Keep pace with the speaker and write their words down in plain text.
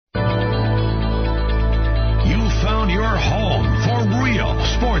your home for real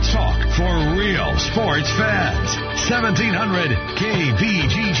sports talk for real sports fans. 1700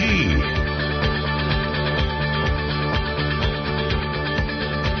 KBGG.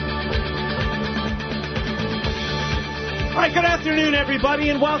 All right, good afternoon, everybody,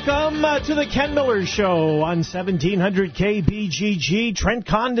 and welcome to the Ken Miller Show on 1700 KBGG. Trent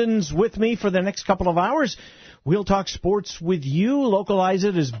Condon's with me for the next couple of hours. We'll talk sports with you, localize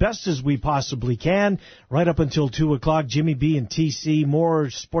it as best as we possibly can, right up until 2 o'clock. Jimmy B and TC, more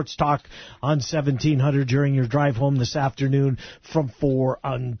sports talk on 1700 during your drive home this afternoon from 4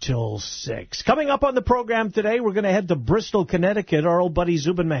 until 6. Coming up on the program today, we're going to head to Bristol, Connecticut. Our old buddy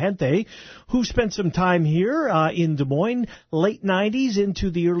Zubin Mehenti, who spent some time here in Des Moines, late 90s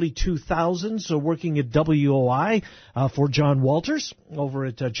into the early 2000s, working at WOI for John Walters over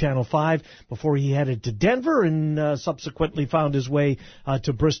at Channel 5 before he headed to Denver and subsequently found his way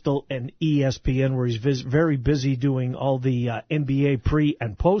to Bristol and ESPN, where he's very busy doing all the NBA pre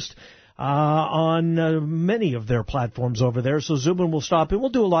and post on many of their platforms over there. So Zubin will stop and we'll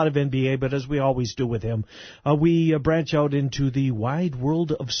do a lot of NBA, but as we always do with him, we branch out into the wide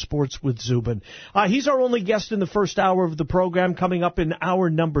world of sports with Zubin. He's our only guest in the first hour of the program. Coming up in hour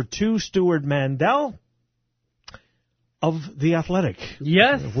number 2, Stuart Mandel of The Athletic.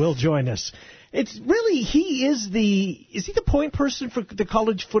 Yes. Will join us. It's really, is he the point person for the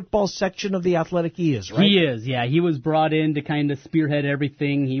college football section of The Athletic? He is, right? He is, yeah. He was brought in to kind of spearhead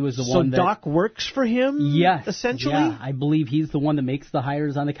everything. He was the one that... So Doc works for him? Yes. Essentially? Yeah, I believe he's the one that makes the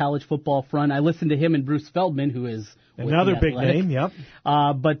hires on the college football front. I listened to him and Bruce Feldman, who is... Another big name, yep.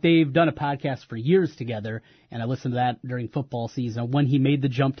 But they've done a podcast for years together, and I listened to that during football season. When he made the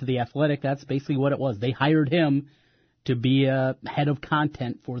jump to The Athletic, that's basically what it was. They hired him to be a head of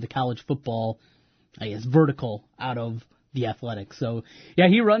content for the college football, I guess, vertical out of The Athletic. So, yeah,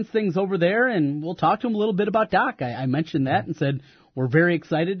 he runs things over there, and we'll talk to him a little bit about Doc. I mentioned that and said we're very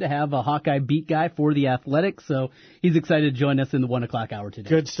excited to have a Hawkeye beat guy for The Athletic, so he's excited to join us in the 1 o'clock hour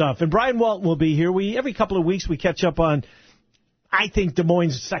today. Good stuff. And Brian Walton will be here. Every couple of weeks we catch up on, I think, Des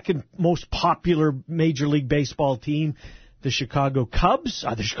Moines' second most popular Major League Baseball team, the Chicago Cubs.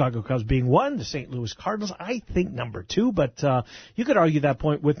 The Chicago Cubs being one, the St. Louis Cardinals, I think, number 2. But you could argue that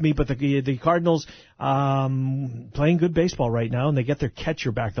point with me. But the Cardinals playing good baseball right now, and they get their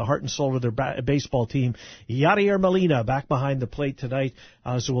catcher back, the heart and soul of their baseball team, Yadier Molina, back behind the plate tonight.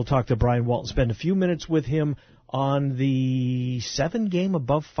 So we'll talk to Brian Walton, spend a few minutes with him on the 7-game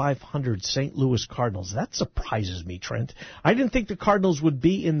above 500 St. Louis Cardinals. That surprises me, Trent. I didn't think the Cardinals would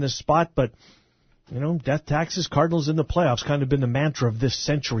be in this spot, but... You know, death taxes, Cardinals in the playoffs, kind of been the mantra of this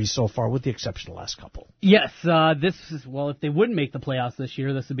century so far, with the exception of the last couple. Yes, if they wouldn't make the playoffs this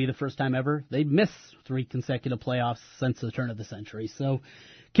year, this would be the first time ever they'd miss 3 consecutive playoffs since the turn of the century. So,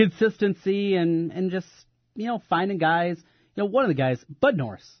 consistency and just, finding guys. One of the guys, Bud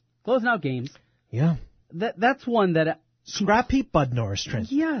Norris, closing out games. Yeah. That's one that... Scrappy Bud Norris,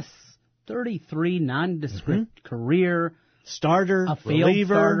 Trent. Yes. 33, nondescript career. Starter, a failed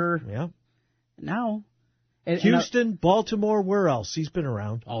reliever. Starter. Yeah. Now, Houston, Baltimore, where else? He's been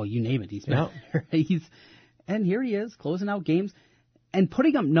around. Oh, you name it. He's been there. And here he is, closing out games and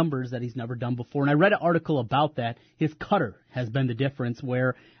putting up numbers that he's never done before. And I read an article about that. His cutter has been the difference,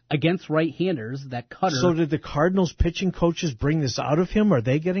 where against right-handers, that cutter... So did the Cardinals pitching coaches bring this out of him? Are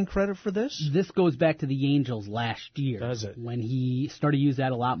they getting credit for this? This goes back to the Angels last year. Does it? When he started to use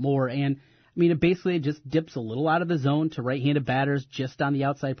that a lot more. And, it just dips a little out of the zone to right-handed batters just on the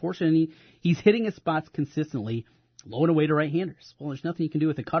outside portion. And he's hitting his spots consistently, low and away to right-handers. Well, there's nothing you can do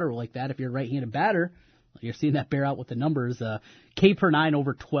with a cutter like that if you're a right-handed batter. You're seeing that bear out with the numbers. K per 9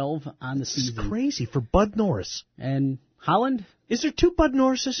 over 12 on the season. It's crazy for Bud Norris. And Holland? Is there 2 Bud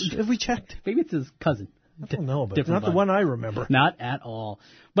Norrises? Have we checked? Maybe it's his cousin. I don't know, but Different not the one I remember. Not at all.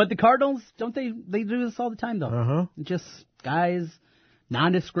 But the Cardinals, don't they do this all the time, though? Uh-huh. Just guys...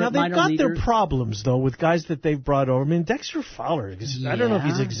 Nondescript now, minor they've got leaguers. their problems, though, with guys that they've brought over. Dexter Fowler, I don't know if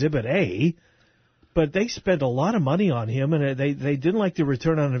he's Exhibit A, but they spent a lot of money on him, and they didn't like the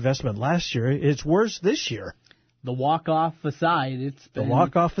return on investment last year. It's worse this year. The walk-off aside,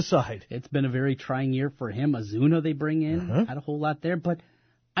 it's been a very trying year for him. Azuna they bring in, had a whole lot there, but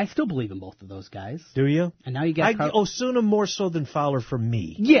I still believe in both of those guys. Do you? And now you got Osuna more so than Fowler for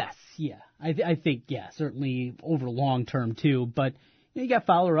me. Yes, yeah. I think, certainly over long term, too, but... You got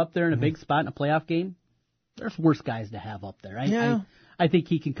Fowler up there in a big spot in a playoff game. There's worse guys to have up there. I think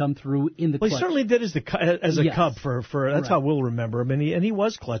he can come through in the clutch. Well, he certainly did as a Cub for that's how we'll remember him, and he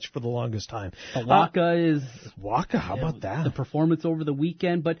was clutch for the longest time. Waka, how about that? The performance over the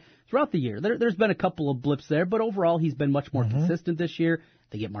weekend, but throughout the year, there's been a couple of blips there, but overall he's been much more consistent this year.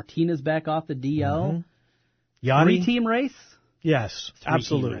 They get Martinez back off the DL. Yachty? 3-team race? Yes, 3-team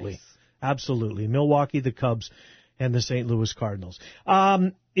absolutely. race. Absolutely. Milwaukee, the Cubs, and the St. Louis Cardinals.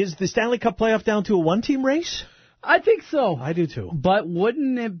 Is the Stanley Cup playoff down to a one-team race? I think so. I do too. But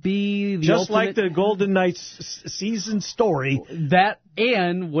wouldn't it be the just ultimate, like the Golden Knights season story? That,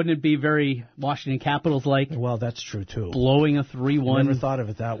 and wouldn't it be very Washington Capitals-like? Well, that's true too. Blowing a 3-1. Never thought of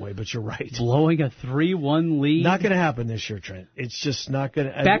it that way, but you're right. Blowing a 3-1 lead. Not going to happen this year, Trent. It's just not going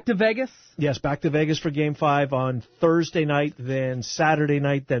to. Back to Vegas? Yes, back to Vegas for Game 5 on Thursday night, then Saturday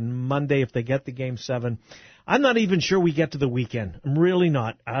night, then Monday if they get the Game 7. I'm not even sure we get to the weekend. I'm really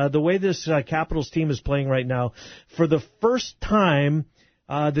not. The way this Capitals team is playing right now, for the first time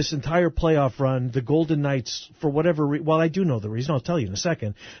this entire playoff run, the Golden Knights, for whatever well, I do know the reason. I'll tell you in a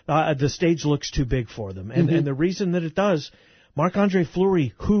second. The stage looks too big for them. And, and the reason that it does, Marc-Andre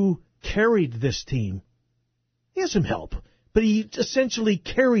Fleury, who carried this team, he has some help. But he essentially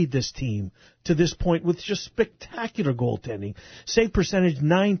carried this team to this point with just spectacular goaltending. Save percentage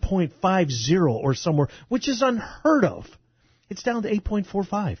 9.50 or somewhere, which is unheard of. It's down to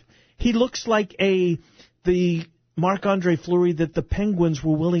 8.45. He looks like the Marc-Andre Fleury that the Penguins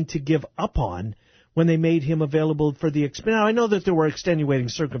were willing to give up on when they made him available for the expansion. Now, I know that there were extenuating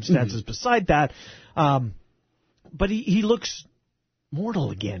circumstances beside that, but he looks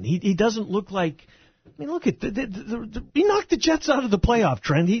mortal again. He doesn't look like... I mean, look at he knocked the Jets out of the playoff,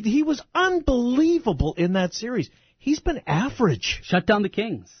 Trent. He was unbelievable in that series. He's been average. Shut down the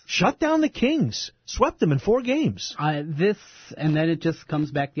Kings. Swept them in 4 games. And then it just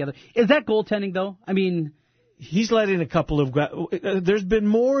comes back the other. Is that goaltending, though? I mean... He's let in a couple of... There's been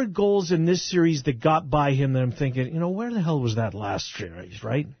more goals in this series that got by him than I'm thinking, where the hell was that last series,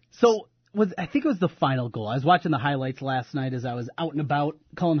 right? So... I think it was the final goal. I was watching the highlights last night as I was out and about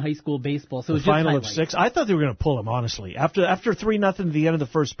calling high school baseball. So it was the final of 6. I thought they were going to pull him, honestly. After 3-0 at the end of the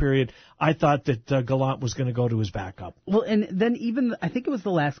first period, I thought that Gallant was going to go to his backup. Well, and then even I think it was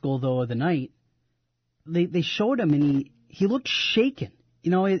the last goal though of the night. They showed him and he looked shaken.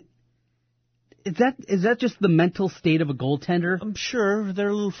 Is that just the mental state of a goaltender? I'm sure they're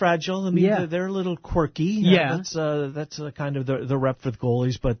a little fragile. I mean, they're a little quirky. Yeah, that's kind of the rep for the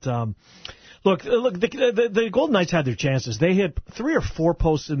goalies. But look, the Golden Knights had their chances. They hit 3 or 4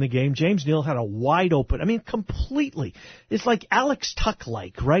 posts in the game. James Neal had a wide open. I mean, completely. It's like Alex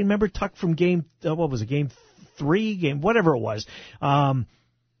Tuck-like, right? Remember Tuck from game 3, whatever it was, game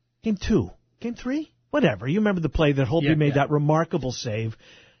 2, game 3, whatever. You remember the play that Holtby made that remarkable save.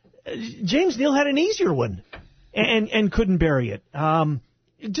 James Neal had an easier one and couldn't bury it.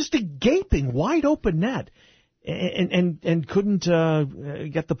 Just a gaping, wide open net, and couldn't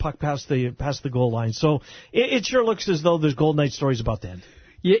get the puck past the goal line. So it sure looks as though there's Golden Knight stories about to end.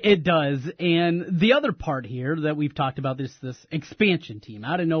 Yeah, it does. And the other part here that we've talked about, this expansion team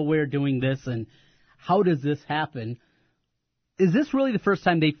out of nowhere doing this, and how does this happen? Is this really the first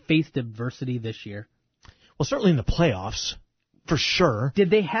time they faced adversity this year? Well, certainly in the playoffs. For sure. Did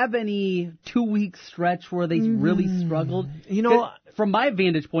they have any 2-week stretch where they really struggled? From my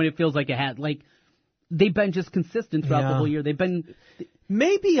vantage point, it feels like it had. Like, they've been just consistent throughout the whole year. They've been...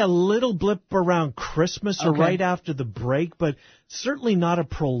 Maybe a little blip around Christmas or right after the break, but certainly not a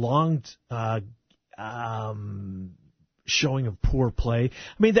prolonged showing of poor play.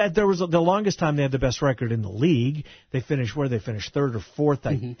 I mean, there was the longest time they had the best record in the league. They finished 3rd or 4th,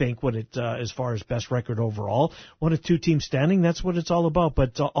 I think, when as far as best record overall. 1 of 2 teams standing, that's what it's all about.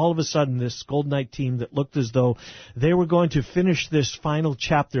 But all of a sudden, this Golden Knight team that looked as though they were going to finish this final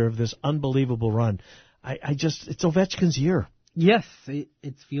chapter of this unbelievable run. It's Ovechkin's year. Yes,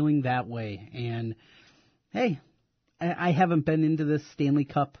 it's feeling that way. And hey, I haven't been into this Stanley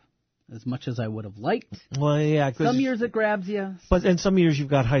Cup as much as I would have liked. Well, yeah. Some years it grabs you. But in some years you've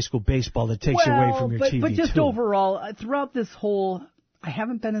got high school baseball that takes you away from your TV, but just too. Overall, throughout this whole, I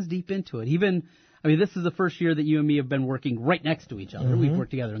haven't been as deep into it. This is the first year that you and me have been working right next to each other. We've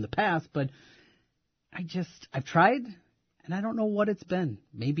worked together in the past, but I've tried, and I don't know what it's been.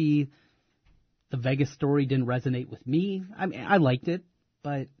 Maybe the Vegas story didn't resonate with me. I mean, I liked it,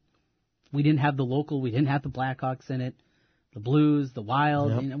 but we didn't have the local, we didn't have the Blackhawks in it, the Blues, the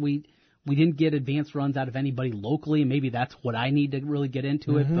Wild, we didn't get advanced runs out of anybody locally, and maybe that's what I need to really get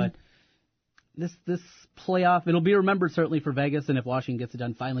into it. But this playoff, it'll be remembered certainly for Vegas, and if Washington gets it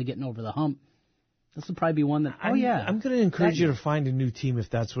done finally getting over the hump, this will probably be one that, I'm going to encourage you to find a new team if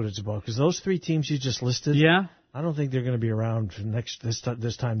that's what it's about, because those 3 teams you just listed, I don't think they're going to be around for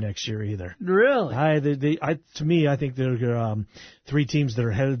this time next year either. Really? To me, I think they're 3 teams that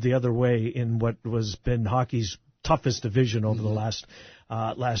are headed the other way in what was been hockey's toughest division over the last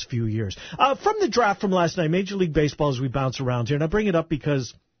few years. From the draft from last night, Major League Baseball, as we bounce around here, and I bring it up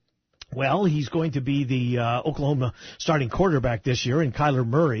because Well, he's going to be the Oklahoma starting quarterback this year in Kyler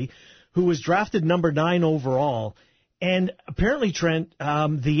Murray, who was drafted number 9 overall. And apparently, Trent,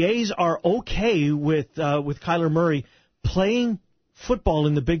 the A's are okay with Kyler Murray playing football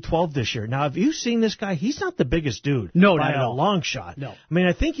in the Big 12 this year. Now, have you seen this guy? He's not the biggest dude. No, by not at a all. long shot. No. I mean,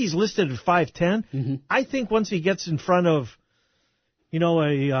 I think he's listed at 5'10". Mm-hmm. I think once he gets in front of, he's not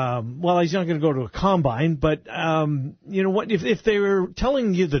going to go to a combine, but, what, if they were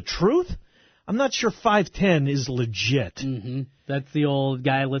telling you the truth, I'm not sure 5'10" is legit. Mm-hmm. That's the old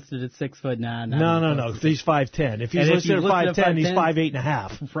guy listed at 6 foot. Nah, No. He's 5'10". If he's listed at 5'10", he's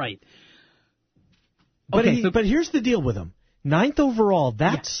 5'8.5". Right. But Okay, but here's the deal with him. 9th overall,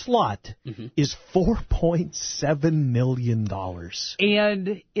 that slot is $4.7 million.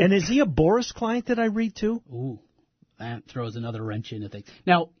 And is he a Boris client, did I read too? Ooh, that throws another wrench into things.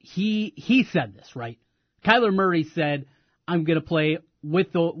 Now, he said this, right? Kyler Murray said, I'm going to play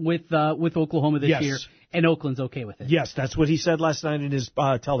with Oklahoma this year, and Oakland's okay with it. Yes, that's what he said last night in his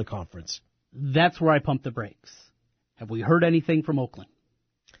teleconference. That's where I pumped the brakes. Have we heard anything from Oakland?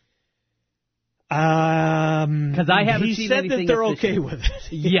 Because I haven't seen anything. He said that they're okay with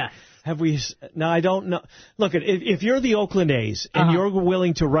it. Yes. Have we? No, I don't know. Look, if you're the Oakland A's and you're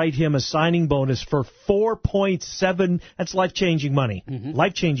willing to write him a signing bonus for $4.7, that's life-changing money. Mm-hmm.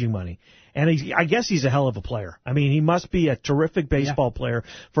 Life-changing money. And I guess he's a hell of a player. I mean, he must be a terrific baseball player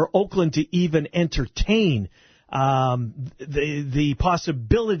for Oakland to even entertain the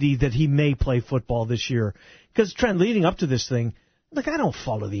possibility that he may play football this year. Because, Trent, leading up to this thing, look, I don't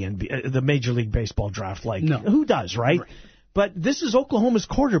follow the Major League Baseball draft who does, right? But this is Oklahoma's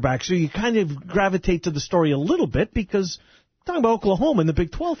quarterback, so you kind of gravitate to the story a little bit because we're talking about Oklahoma in the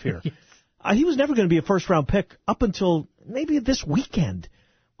Big 12 here. Yes. He was never going to be a first-round pick up until maybe this weekend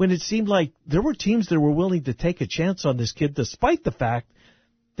when it seemed like there were teams that were willing to take a chance on this kid despite the fact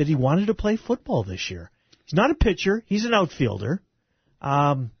that he wanted to play football this year. He's not a pitcher. He's an outfielder.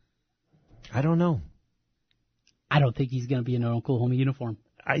 I don't know. I don't think he's going to be in an Oklahoma uniform.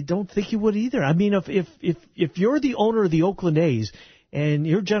 I don't think he would either. I mean, if you're the owner of the Oakland A's and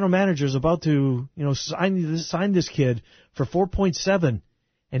your general manager is about to, sign this kid for $4.7,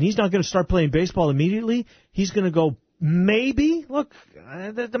 and he's not going to start playing baseball immediately, he's going to go, maybe. Look,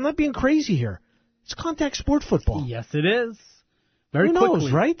 I'm not being crazy here. It's contact sport football. Yes, it is. Very Who quickly,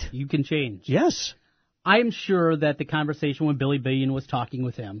 knows, right? You can change. Yes. I'm sure that the conversation when Billy Billion was talking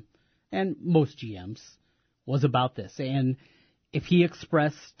with him, and most GMs, was about this. And if he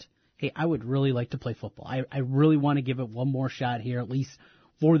expressed, hey, I would really like to play football. I really want to give it one more shot here, at least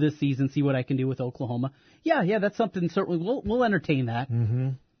for this season, see what I can do with Oklahoma. Yeah, that's something certainly we'll entertain that. Mm-hmm.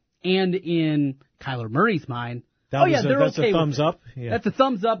 And in Kyler Murray's mind, they're that's okay a thumbs with it. up. Yeah. That's a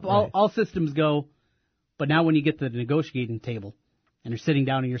thumbs up. Right. All systems go. But now when you get to the negotiating table and you're sitting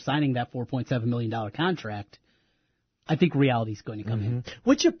down and you're signing that $4.7 million contract, I think reality's going to come in.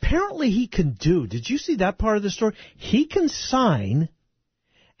 Which apparently he can do. Did you see that part of the story? He can sign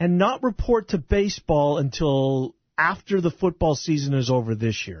and not report to baseball until after the football season is over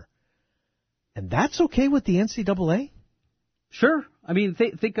this year. And that's okay with the NCAA? Sure. I mean,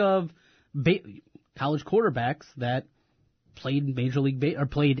 think of college quarterbacks that played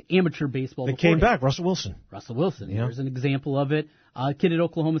played amateur baseball. They came back. Russell Wilson. Yeah. There's an example of it. A kid at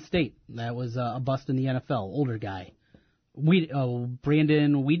Oklahoma State that was a bust in the NFL, older guy.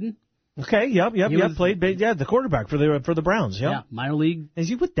 Brandon Whedon. Okay, yep. Played the quarterback for the Browns. Yep. Yeah, minor league. Is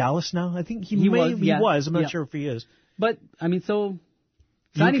he with Dallas now? I think he was. I'm not sure if he is. But I mean, so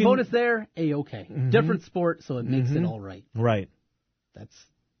signing bonus there, okay. Mm-hmm. Different sport, so it makes it all right. Right. That's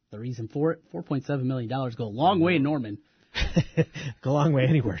the reason for it. $4.7 million go a long way in Norman. Go a long way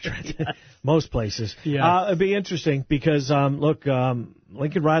anywhere, Trent. Yes. Most places. Yeah. It'd be interesting because,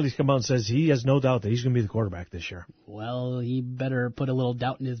 Lincoln Riley's come out and says he has no doubt that he's going to be the quarterback this year. Well, he better put a little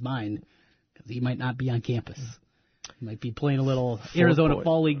doubt in his mind because he might not be on campus. He might be playing a little Arizona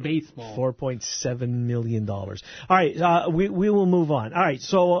Fall League baseball. $4.7 million. All right, we will move on. All right,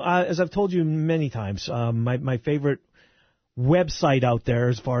 so as I've told you many times, my favorite website out there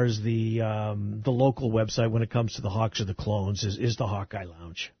as far as the local website when it comes to the Hawks or the Clones is the Hawkeye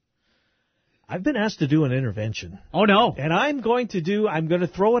Lounge. I've been asked to do an intervention. Oh, no. And I'm going to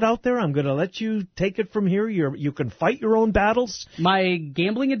throw it out there. I'm going to let you take it from here. You can fight your own battles. My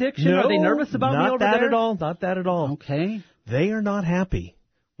gambling addiction? No, are they nervous about me over there? Not that at all. Okay. They are not happy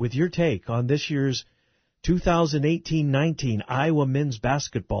with your take on this year's 2018-19 Iowa men's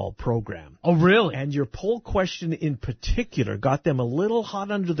basketball program. Oh, really? And your poll question in particular got them a little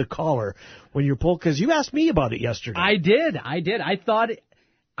hot under the collar when your poll, because you asked me about it yesterday. I did. I thought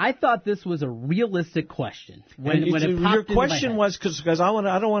I thought this was a realistic question. When it popped your question into my head. was because I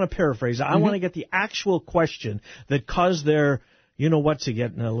don't want to paraphrase it. I want to get the actual question that caused their to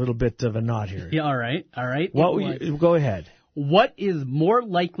get in a little bit of a knot here. Yeah, all right. Go ahead. What is more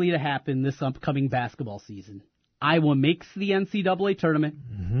likely to happen this upcoming basketball season? Iowa makes the NCAA tournament.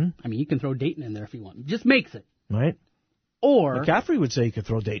 Mm-hmm. I mean, you can throw Dayton in there if you want. Just makes it. Right. Or McCaffrey would say you could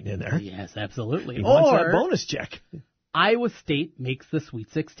throw Dayton in there. Yes, absolutely. He wants that bonus check. Iowa State makes the Sweet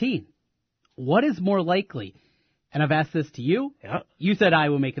 16. What is more likely? And I've asked this to you. Yeah. You said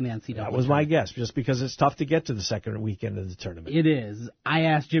Iowa making the NCAA That was my guess, just because it's tough to get to the second weekend of the tournament. It is. I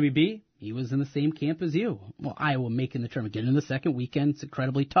asked Jimmy B. He was in the same camp as you. Well, Iowa making the tournament. Getting in the second weekend, it's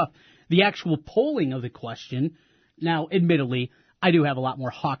incredibly tough. The actual polling of the question, now, admittedly, I do have a lot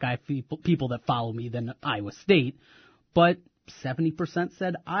more Hawkeye people that follow me than Iowa State, but 70%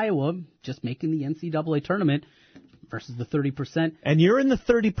 said Iowa just making the NCAA tournament versus the 30%. And you're in the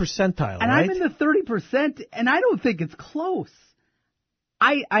 30 percentile, and right? I'm in the 30%, and I don't think it's close.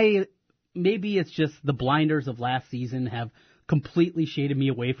 I maybe it's just the blinders of last season have completely shaded me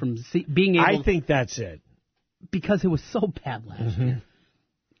away from being able. I think that's it. Because it was so bad last year.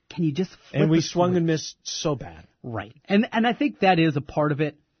 Can you just flip And we the swung switch? and missed so bad. Right. And I think that is a part of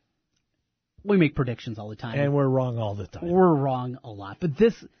it. We make predictions all the time. And we're wrong all the time. We're wrong a lot. But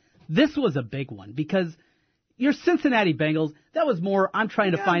this was a big one because your Cincinnati Bengals, that was more, I'm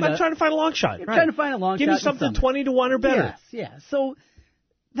trying to find a long shot. You're right. trying to find a long Give shot. me something 20-1 or better. Yes, yeah. So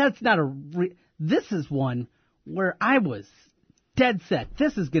that's not this is one where I was dead set.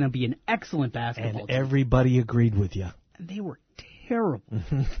 This is going to be an excellent basketball And team. everybody agreed with you. And they were terrible.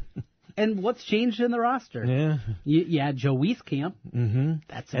 And what's changed in the roster? Yeah. You had Joe Wieskamp. Mm-hmm.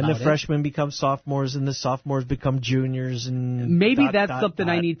 That's and about the freshmen become sophomores, and the sophomores become juniors, and maybe that's something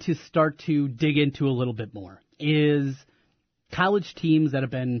I need to start to dig into a little bit more. Is college teams that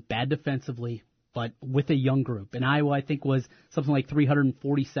have been bad defensively, but with a young group. And Iowa, I think, was something like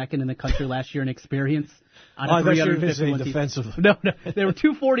 342nd in the country last year in experience. I thought you were going to say defensively. No, they were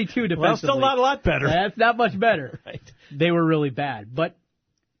 242 defensively. Well, still not a lot better. That's not much better. Right. They were really bad. But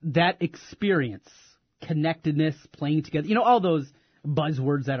that experience, connectedness, playing together, all those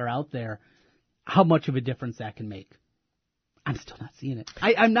buzzwords that are out there, how much of a difference that can make. I'm still not seeing it.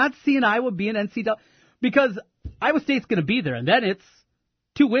 I'm not seeing Iowa being NCAA because Iowa State's going to be there, and then it's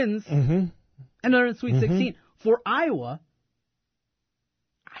 2 wins, and they're in Sweet 16. For Iowa,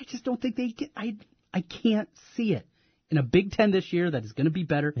 I just don't think they get. I can't see it. In a Big Ten this year that is going to be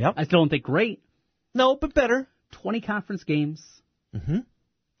better. Yep. I still don't think great. No, but better. 20 conference games. Mm-hmm.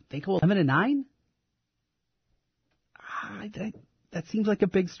 They go 11-9. That seems like a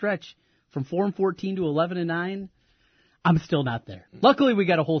big stretch. From 4-14 to 11-9. I'm still not there. Luckily, we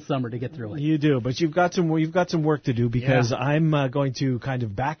got a whole summer to get through it. You do, but you've got some work to do because I'm going to kind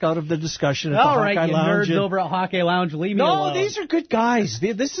of back out of the discussion at the All right, Hawkeye you Lounge. nerds over at Hawkeye Lounge, leave me alone. No, these are good guys.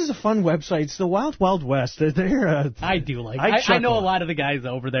 This is a fun website. It's the Wild Wild West. I do like. I know a lot of the guys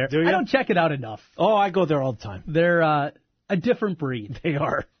over there. Do you? I don't check it out enough. Oh, I go there all the time. They're a different breed. They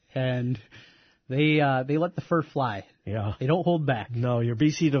are, and they let the fur fly. Yeah, they don't hold back. No, your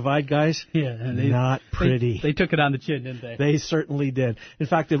BC Divide guys. Yeah, and not pretty. They took it on the chin, didn't they? They certainly did. In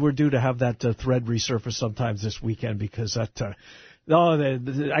fact, we're due to have that thread resurface sometimes this weekend because that.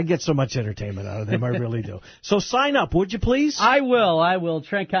 I get so much entertainment out of them. I really do. So sign up, would you please? I will.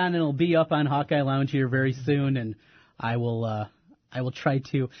 Trent Condon will be up on Hawkeye Lounge here very soon, and I will try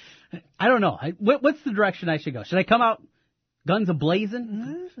to. I don't know. What's the direction I should go? Should I come out guns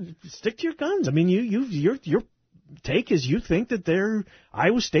a-blazing? Stick to your guns. I mean, your take is you think that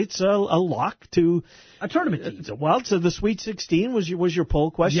Iowa State's a lock to a tournament team. Well, so the Sweet 16 was your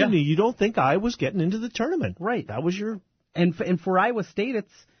poll question. Yeah. You don't think Iowa's getting into the tournament, right? That was your. And for Iowa State,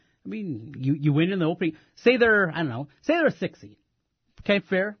 it's. I mean, you win in the opening. Say they're a 6 seed. Okay,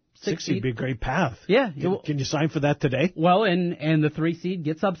 fair. 6 seed would be a great path. Yeah. Can you sign for that today? Well, and the 3 seed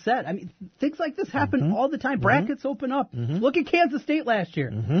gets upset. I mean, things like this happen all the time. Brackets open up. Look at Kansas State last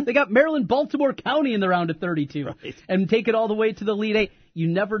year. They got Maryland, Baltimore County in the round of 32, and take it all the way to the Elite 8. You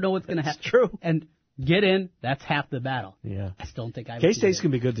never know what's going to happen. It's true. And get in. That's half the battle. Yeah. I still don't think K-State's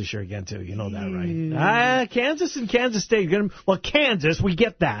going to be good this year again too. You know that, right? Kansas and Kansas State. Kansas, we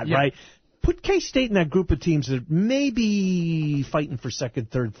get that, right? Put K-State in that group of teams that may be fighting for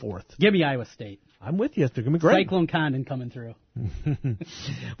second, third, fourth. Give me Iowa State. I'm with you. They're going to be great. Cyclone Condon coming through.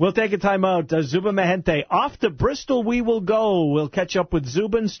 We'll take a timeout. Zubin Mehenti. Off to Bristol we will go. We'll catch up with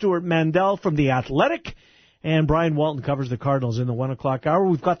Zubin, Stuart Mandel from The Athletic, and Brian Walton covers the Cardinals in the 1 o'clock hour.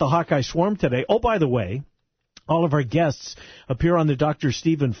 We've got the Hawkeye Swarm today. Oh, by the way, All of our guests appear on the Dr.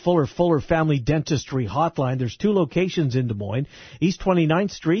 Stephen Fuller Family Dentistry Hotline. There's 2 locations in Des Moines, East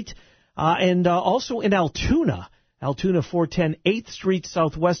 29th Street and also in Altoona. Altoona 410 8th Street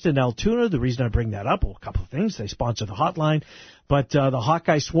Southwest in Altoona. The reason I bring that up, well, a couple of things. They sponsor the hotline. But the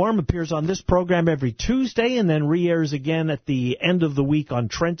Hawkeye Swarm appears on this program every Tuesday and then re-airs again at the end of the week on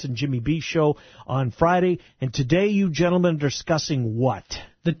Trent and Jimmy B's show on Friday. And today you gentlemen are discussing what?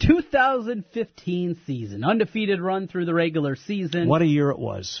 The 2015 season. Undefeated run through the regular season. What a year it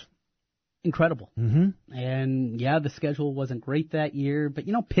was. Incredible. Mm-hmm. And, yeah, the schedule wasn't great that year. But,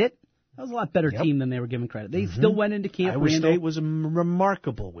 Pitt, that was a lot better team than they were given credit. They still went into Camp Iowa Randall. State was a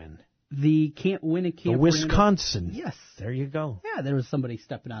remarkable win. The can't win at Camp The Wisconsin. Randall. Yes. There you go. Yeah, there was somebody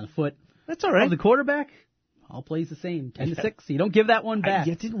stepping on a foot. That's all right. The quarterback, all plays the same, 10-6. You don't give that one back.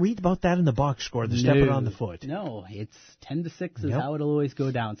 You didn't read about that in the box score, the stepping on the foot. No, it's 10-6 is how it'll always go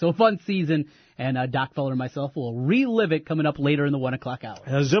down. So a fun season, and Doc Fuller and myself will relive it coming up later in the 1 o'clock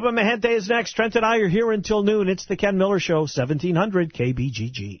hour. Zuba Mahente is next. Trent and I are here until noon. It's the Ken Miller Show, 1700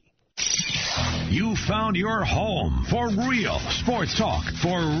 KBGG. You found your home for real sports talk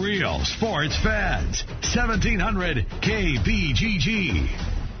for real sports fans. 1700 KBGG.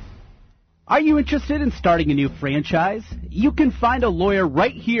 Are you interested in starting a new franchise? You can find a lawyer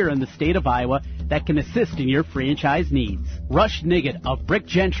right here in the state of Iowa that can assist in your franchise needs. Rush Niggett of Brick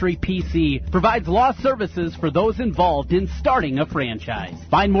Gentry PC provides law services for those involved in starting a franchise.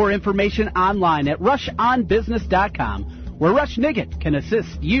 Find more information online at rushonbusiness.com, where Rush Niggett can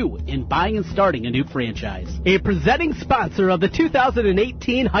assist you in buying and starting a new franchise. A presenting sponsor of the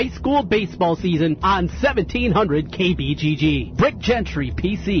 2018 high school baseball season on 1700 KBGG. Brick Gentry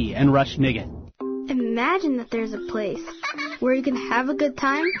PC and Rush Niggett. Imagine that there's a place where you can have a good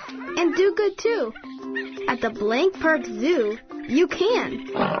time and do good too. At the Blank Park Zoo, you can.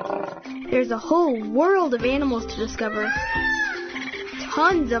 There's a whole world of animals to discover.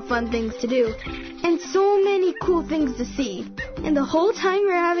 Tons of fun things to do. And so many cool things to see. And the whole time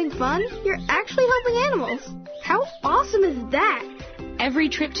you're having fun, you're actually helping animals. How awesome is that? Every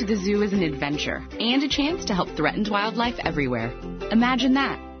trip to the zoo is an adventure and a chance to help threatened wildlife everywhere. Imagine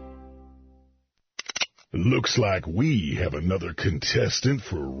that. Looks like we have another contestant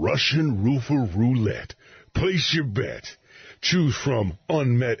for Russian Roofer Roulette. Place your bet. Choose from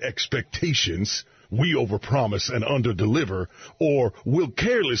unmet expectations, we overpromise and underdeliver, or we'll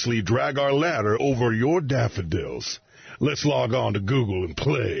carelessly drag our ladder over your daffodils. Let's log on to Google and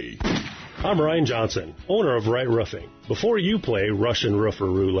play. I'm Ryan Johnson, owner of Wright Roofing. Before you play Russian Roofer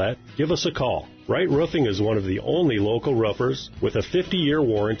Roulette, give us a call. Wright Roofing is one of the only local roofers with a 50-year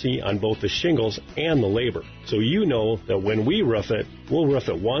warranty on both the shingles and the labor. So you know that when we roof it, we'll roof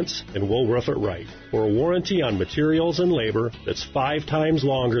it once and we'll roof it right. For a warranty on materials and labor that's 5 times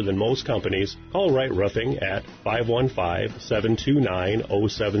longer than most companies, call Wright Roofing at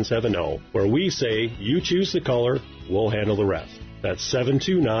 515-729-0770, where we say you choose the color, we'll handle the rest. That's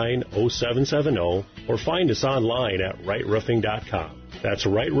 729-0770, or find us online at wrightroofing.com. That's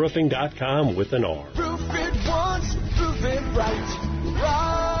wrightroofing.com with an R. Roof it once, roof it right.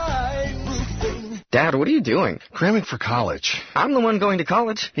 Right Roofing. Dad, what are you doing? Cramming for college. I'm the one going to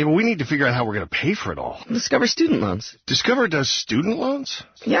college. Yeah, but we need to figure out how we're going to pay for it all. Discover Student Loans. Discover does student loans?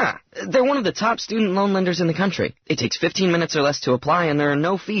 Yeah. They're one of the top student loan lenders in the country. It takes 15 minutes or less to apply, and there are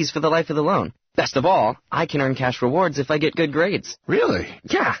no fees for the life of the loan. Best of all, I can earn cash rewards if I get good grades. Really?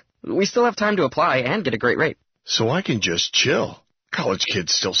 Yeah. We still have time to apply and get a great rate. So I can just chill. College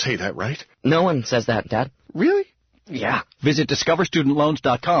kids still say that, right? No one says that, Dad. Really? Yeah. Visit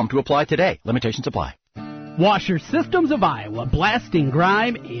discoverstudentloans.com to apply today. Limitations apply. Washer Systems of Iowa, blasting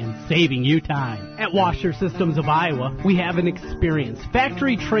grime and saving you time. At Washer Systems of Iowa, we have an experienced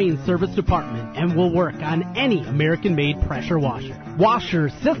factory-trained service department and will work on any American-made pressure washer. Washer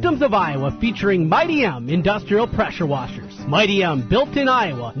Systems of Iowa, featuring Mighty M industrial pressure washers. Mighty M, built in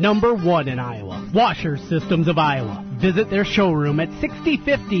Iowa, #1 in Iowa. Washer Systems of Iowa. Visit their showroom at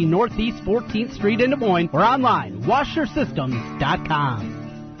 6050 Northeast 14th Street in Des Moines or online, washersystems.com.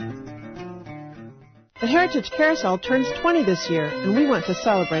 The Heritage Carousel turns 20 this year, and we want to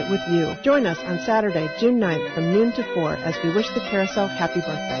celebrate with you. Join us on Saturday, June 9th from noon to 4 as we wish the carousel happy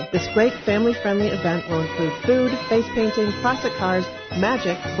birthday. This great family-friendly event will include food, face painting, classic cars,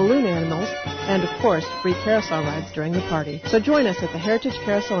 magic, balloon animals, and, of course, free carousel rides during the party. So join us at the Heritage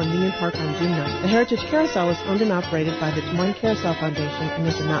Carousel in Union Park on June 9th. The Heritage Carousel is owned and operated by the Des Moines Carousel Foundation and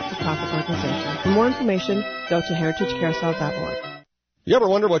is a not-for-profit organization. For more information, go to heritagecarousel.org. You ever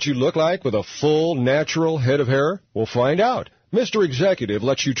wonder what you look like with a full, natural head of hair? Well, find out. Mr. Executive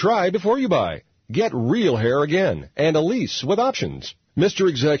lets you try before you buy. Get real hair again and a lease with options. Mr.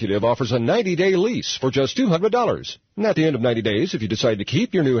 Executive offers a 90-day lease for just $200. And at the end of 90 days, if you decide to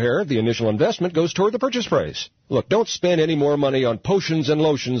keep your new hair, the initial investment goes toward the purchase price. Look, don't spend any more money on potions and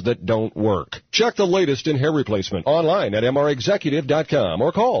lotions that don't work. Check the latest in hair replacement online at mrexecutive.com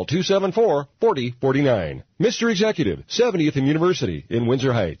or call 274-4049. Mr. Executive, 70th and University in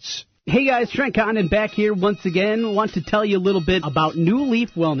Windsor Heights. Hey guys, Trent Condon back here once again. Want to tell you a little bit about New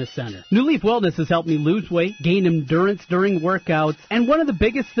Leaf Wellness Center. New Leaf Wellness has helped me lose weight, gain endurance during workouts, and one of the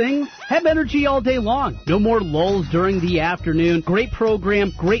biggest things, have energy all day long. No more lulls during the afternoon. Great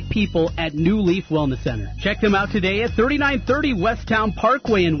program, great people at New Leaf Wellness Center. Check them out today at 3930 Westtown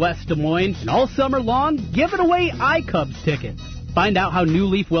Parkway in West Des Moines. And all summer long, giving away iCubs tickets. Find out how New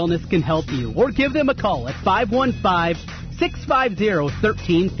Leaf Wellness can help you, or give them a call at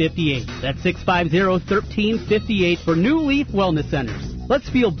 515-650-1358. That's 650-1358 for New Leaf Wellness Centers. Let's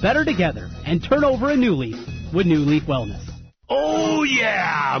feel better together and turn over a new leaf with New Leaf Wellness. Oh,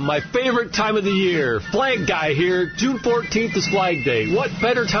 yeah, my favorite time of the year. Flag Guy here. June 14th is Flag Day. What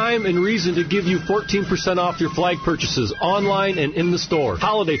better time and reason to give you 14% off your flag purchases online and in the store.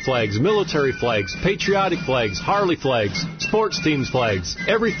 Holiday flags, military flags, patriotic flags, Harley flags, sports teams flags.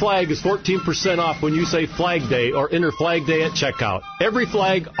 Every flag is 14% off when you say Flag Day or enter Flag Day at checkout. Every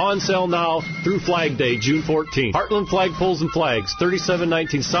flag on sale now through Flag Day, June 14th. Heartland Flagpoles and Flags,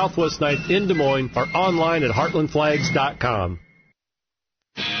 3719 Southwest 9th in Des Moines, or online at heartlandflags.com.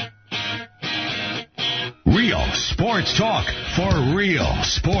 Real sports talk for real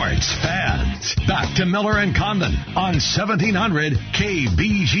sports fans. Back to Miller and Condon on 1700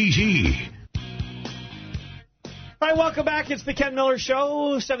 KBGG. All right, welcome back. It's the Ken Miller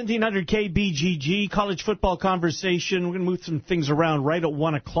Show, 1700 KBGG, college football conversation. We're going to move some things around right at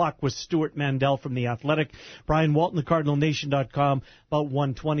 1 o'clock with Stuart Mandel from The Athletic, Brian Walton, thecardinalnation.com, about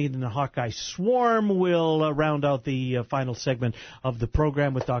 1:20. Then the Hawkeye Swarm will round out the final segment of the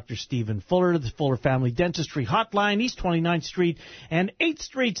program with Dr. Stephen Fuller, the Fuller Family Dentistry Hotline, East 29th Street and 8th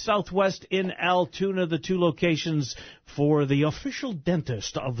Street Southwest in Altoona, the two locations for the official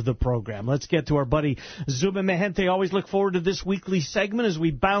dentist of the program. Let's get to our buddy Zubin Mehenti. Always look forward to this weekly segment as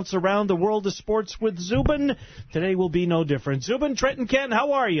we bounce around the world of sports with Zubin. Today will be no different. Zubin, Trent, and Ken,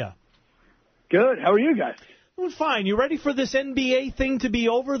 how are you? Good. How are you guys? Doing fine. You ready for this NBA thing to be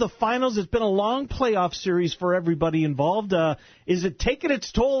over? The finals, it's been a long playoff series for everybody involved. Is it taking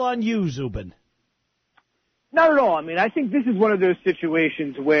its toll on you, Zubin? Not at all. I mean, I think this is one of those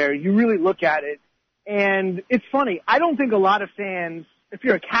situations where you really look at it, and it's funny. I don't think a lot of fans, if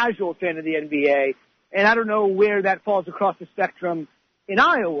you're a casual fan of the NBA, and I don't know where that falls across the spectrum in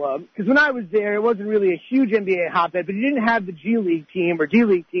Iowa, because when I was there, it wasn't really a huge NBA hotbed, but you didn't have the G League team or D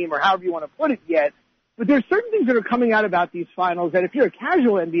League team or however you want to put it yet. But there's certain things that are coming out about these finals that if you're a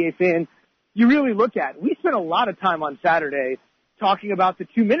casual NBA fan, you really look at. We spent a lot of time on Saturday talking about the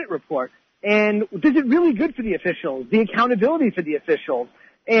 2-minute report. And is it really good for the officials, the accountability for the officials,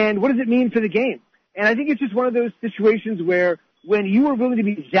 and what does it mean for the game? And I think it's just one of those situations where when you are willing to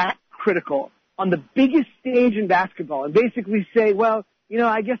be that critical on the biggest stage in basketball and basically say, well, you know,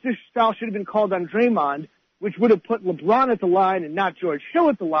 I guess this foul should have been called on Draymond, which would have put LeBron at the line and not George Hill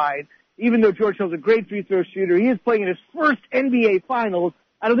at the line, even though George Hill's a great free throw shooter. He is playing in his first NBA Finals.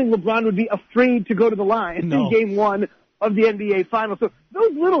 I don't think LeBron would be afraid to go to the line in Game 1 of the NBA Finals. So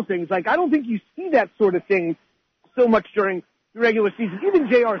those little things, like I don't think you see that sort of thing so much during the regular season. Even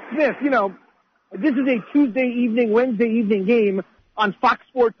J.R. Smith, you know, this is a Tuesday evening, Wednesday evening game on Fox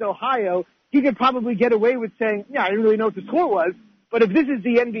Sports Ohio. He could probably get away with saying, yeah, I didn't really know what the score was. But if this is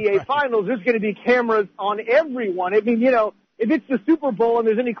the NBA Finals, there's going to be cameras on everyone. I mean, you know, if it's the Super Bowl and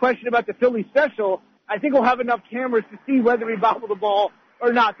there's any question about the Philly special, I think we'll have enough cameras to see whether he bobbled the ball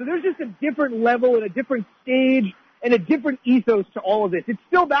or not. So there's just a different level and a different stage and a different ethos to all of this. It's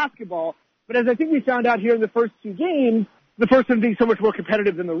still basketball, but as I think we found out here in the first two games, the first one being so much more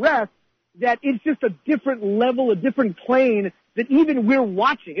competitive than the rest, that it's just a different level, a different plane that even we're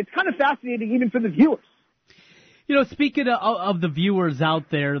watching. It's kind of fascinating even for the viewers. You know, speaking of the viewers out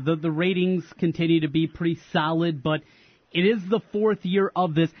there, the ratings continue to be pretty solid, but it is the fourth year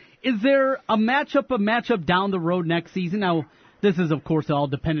of this. Is there a matchup down the road next season? Now, this is, of course, all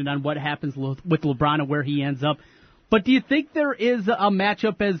dependent on what happens with LeBron and where he ends up. But do you think there is a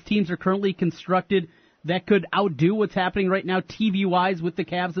matchup as teams are currently constructed that could outdo what's happening right now TV-wise with the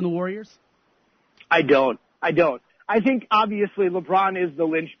Cavs and the Warriors? I don't. I think, obviously, LeBron is the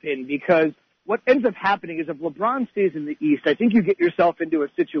linchpin because what ends up happening is if LeBron stays in the East, I think you get yourself into a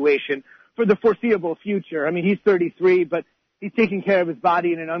situation for the foreseeable future. I mean, he's 33, but he's taking care of his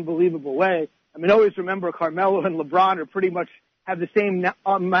body in an unbelievable way. I mean, always remember Carmelo and LeBron are pretty much have the same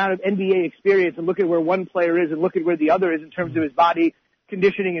amount of NBA experience and look at where one player is and look at where the other is in terms of his body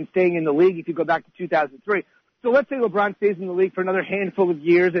conditioning and staying in the league if you go back to 2003. So let's say LeBron stays in the league for another handful of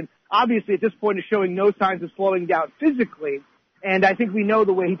years, and obviously at this point is showing no signs of slowing down physically, and I think we know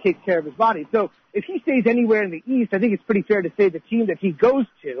the way he takes care of his body. So if he stays anywhere in the East, I think it's pretty fair to say the team that he goes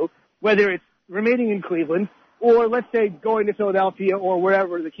to, whether it's remaining in Cleveland or let's say going to Philadelphia or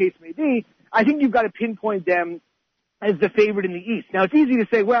wherever the case may be, I think you've got to pinpoint them as the favorite in the East. Now it's easy to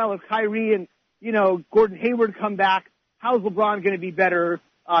say, well, if Kyrie and, Gordon Hayward come back, how's LeBron going to be better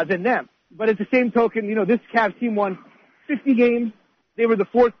than them? But at the same token, this Cavs team won 50 games. They were the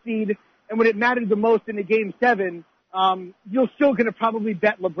 4th seed. And when it mattered the most in the Game 7, you're still going to probably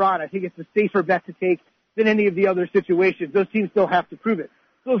bet LeBron. I think it's a safer bet to take than any of the other situations. Those teams still have to prove it.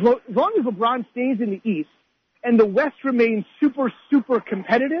 So as long as LeBron stays in the East and the West remains super, super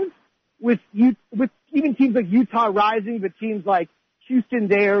competitive with even teams like Utah rising, but teams like Houston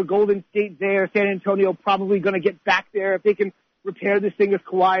there, Golden State there, San Antonio probably going to get back there if they can repair this thing with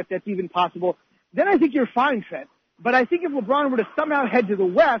Kawhi, if that's even possible, then I think you're fine, Trent. But I think if LeBron were to somehow head to the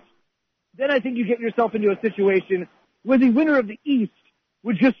West, then I think you get yourself into a situation where the winner of the East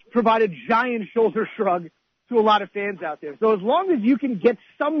would just provide a giant shoulder shrug to a lot of fans out there. So as long as you can get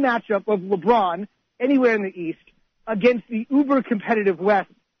some matchup of LeBron anywhere in the East against the uber competitive West,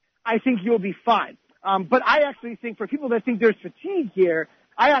 I think you'll be fine. But I actually think for people that think there's fatigue here,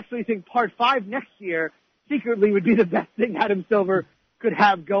 I actually think Part 5 next year secretly would be the best thing Adam Silver could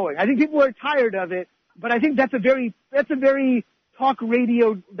have going. I think people are tired of it, but I think that's a very talk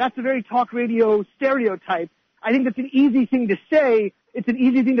radio stereotype. I think that's an easy thing to say. It's an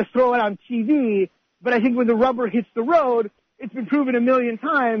easy thing to throw out on TV, but I think when the rubber hits the road, it's been proven a million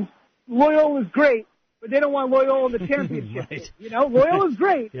times. Loyola's great, but they don't want Loyola in the championship. Right. Loyola's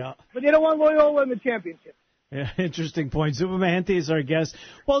great, but they don't want Loyola in the championship. Yeah, interesting point. Zuba Mahenti is our guest.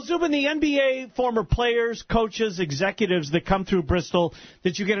 Well, Zuba, the NBA former players, coaches, executives that come through Bristol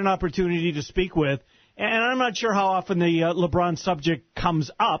that you get an opportunity to speak with, and I'm not sure how often the LeBron subject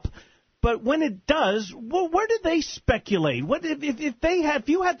comes up, but when it does, where do they speculate? What if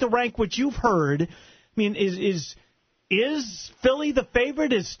you had to rank what you've heard? I mean, is Philly the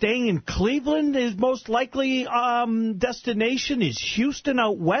favorite? Is staying in Cleveland his most likely destination? Is Houston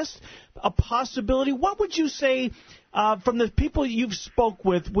out west a possibility? What would you say from the people you've spoke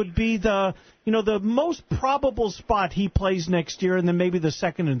with would be the most probable spot he plays next year, and then maybe the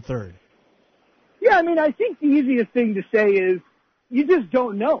second and third? Yeah, I mean, I think the easiest thing to say is you just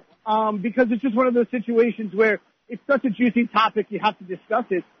don't know because it's just one of those situations where it's such a juicy topic you have to discuss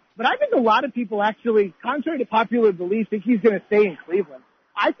it. But I think a lot of people actually, contrary to popular belief, think he's going to stay in Cleveland.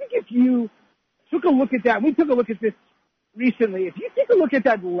 I think if you took a look at that, and we took a look at this recently, if you take a look at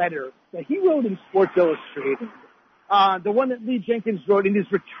that letter that he wrote in Sports Illustrated, the one that Lee Jenkins wrote in his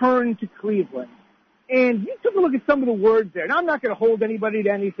return to Cleveland, and you took a look at some of the words there, and I'm not going to hold anybody to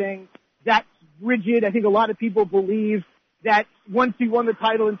anything that's rigid. I think a lot of people believe that once he won the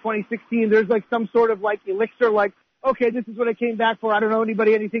title in 2016, there's like some sort of like elixir, like, okay, this is what I came back for. I don't owe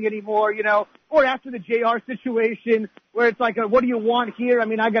anybody anything anymore, or after the JR situation where it's like, what do you want here? I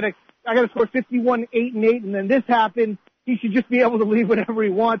mean, I gotta score 51, 8 and 8, and then this happened. He should just be able to leave whenever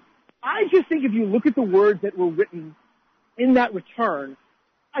he wants. I just think if you look at the words that were written in that return,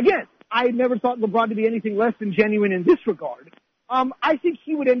 again, I never thought LeBron to be anything less than genuine in this regard. I think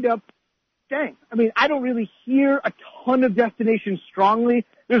he would end up staying. I mean, I don't really hear a ton of destinations strongly.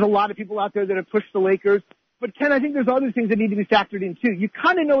 There's a lot of people out there that have pushed the Lakers. But, Ken, I think there's other things that need to be factored in, too. You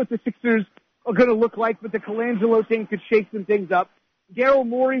kind of know what the Sixers are going to look like, but the Colangelo thing could shake some things up. Daryl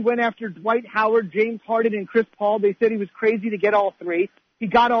Morey went after Dwight Howard, James Harden, and Chris Paul. They said he was crazy to get all three. He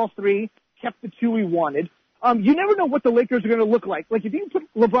got all three, kept the two he wanted. You never know what the Lakers are going to look like. Like, if you put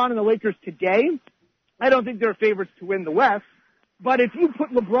LeBron and the Lakers today, I don't think they're favorites to win the West. But if you put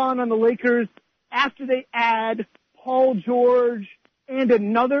LeBron on the Lakers after they add Paul George and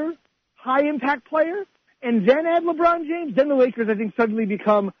another high-impact player, and then add LeBron James, then the Lakers, I think, suddenly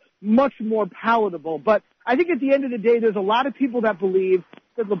become much more palatable. But I think at the end of the day, there's a lot of people that believe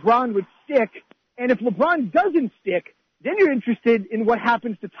that LeBron would stick. And if LeBron doesn't stick, then you're interested in what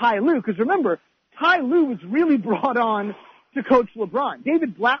happens to Ty Lue. Because remember, Ty Lue was really brought on to coach LeBron.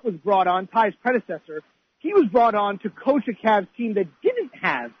 David Blatt was brought on, Ty's predecessor. He was brought on to coach a Cavs team that didn't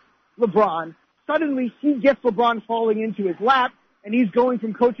have LeBron. Suddenly, he gets LeBron falling into his lap, and he's going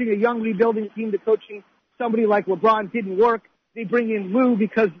from coaching a young rebuilding team to coaching somebody like LeBron. Didn't work. They bring in Lue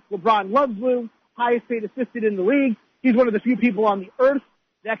because LeBron loves Lue, highest paid assistant in the league. He's one of the few people on the earth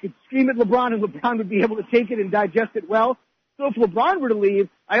that could scream at LeBron, and LeBron would be able to take it and digest it well. So if LeBron were to leave,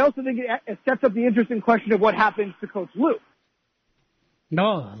 I also think it sets up the interesting question of what happens to Coach Lue. No,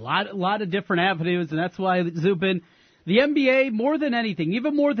 a lot of different avenues, and that's why, Zubin, the NBA, more than anything,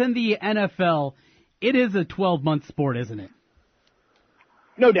 even more than the NFL, it is a 12-month sport, isn't it?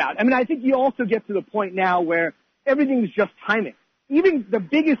 No doubt. I mean, I think you also get to the point now where everything's just timing. Even the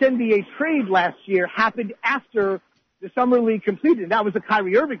biggest NBA trade last year happened after the Summer League completed, and that was the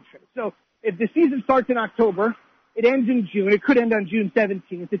Kyrie Irving trade. So if the season starts in October, it ends in June. It could end on June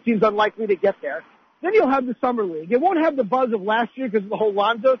 17th. It seems unlikely to get there. Then you'll have the Summer League. It won't have the buzz of last year because of the whole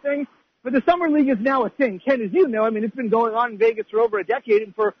Lonzo thing, but the Summer League is now a thing. Ken, as you know, I mean, it's been going on in Vegas for over a decade,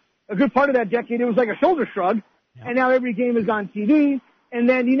 and for a good part of that decade, it was like a shoulder shrug, and now every game is on TV, and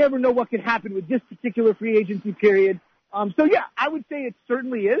then you never know what can happen with this particular free agency period. So, yeah, I would say it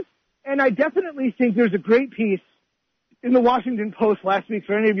certainly is, and I definitely think there's a great piece in the Washington Post last week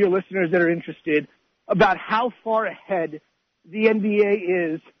for any of your listeners that are interested about how far ahead the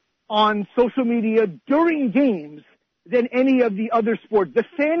NBA is on social media during games than any of the other sports. The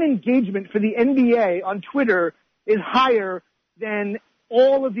fan engagement for the NBA on Twitter is higher than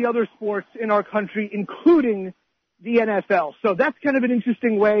all of the other sports in our country, including the NFL. So that's kind of an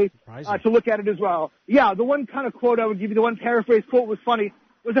interesting way to look at it as well. Yeah, the one kind of quote I would give you, the one paraphrase quote was funny,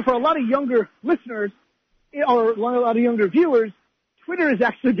 was that for a lot of younger listeners or a lot of younger viewers, Twitter has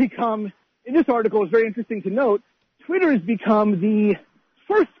actually become, in this article, it's very interesting to note, Twitter has become the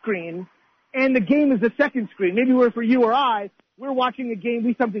first screen, and the game is the second screen. Maybe where for you or I, we're watching a game,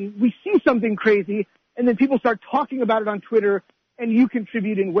 we see something crazy, and then people start talking about it on Twitter, and you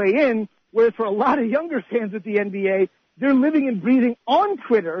contribute and weigh in. Whereas for a lot of younger fans at the NBA, they're living and breathing on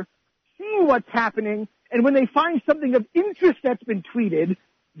Twitter, seeing what's happening, and when they find something of interest that's been tweeted,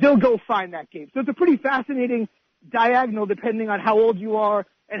 they'll go find that game. So it's a pretty fascinating diagonal depending on how old you are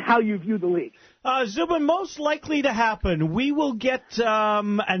and how you view the league. Zubin, most likely to happen, we will get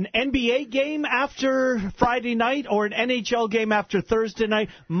an NBA game after Friday night or an NHL game after Thursday night.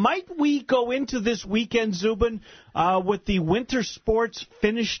 Might we go into this weekend, Zubin, with the winter sports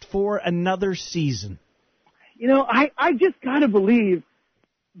finished for another season? You know, I just got to believe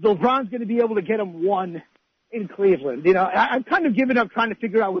LeBron's going to be able to get him one in Cleveland. You know, I've kind of given up trying to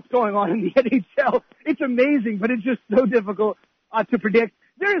figure out what's going on in the NHL. It's amazing, but it's just so difficult to predict.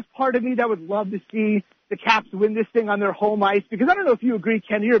 There is part of me that would love to see the Caps win this thing on their home ice, because I don't know if you agree,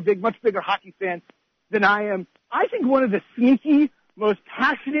 Ken, you're a much bigger hockey fan than I am. I think one of the sneaky, most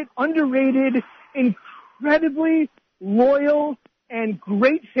passionate, underrated, incredibly loyal, and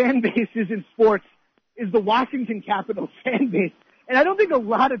great fan bases in sports is the Washington Capitals fan base. And I don't think a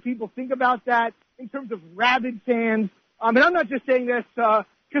lot of people think about that in terms of rabid fans. And I'm not just saying this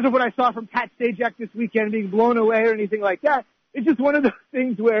because of what I saw from Pat Sajak this weekend being blown away or anything like that. It's just one of those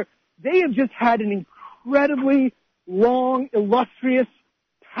things where they have just had an incredibly long, illustrious,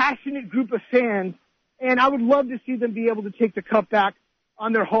 passionate group of fans, and I would love to see them be able to take the cup back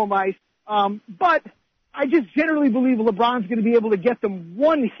on their home ice. But I just generally believe LeBron's going to be able to get them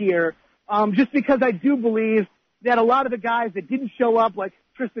one here, just because I do believe that a lot of the guys that didn't show up, like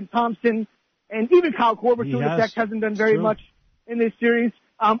Tristan Thompson and even Kyle Korver, to an effect, hasn't done very much in this series.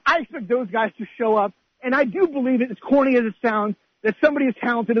 I expect those guys to show up. And I do believe it, as corny as it sounds, that somebody as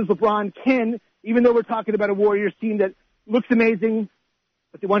talented as LeBron can, even though we're talking about a Warriors team that looks amazing,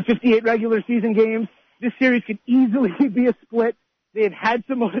 but they won 58 regular season games, this series could easily be a split. They have had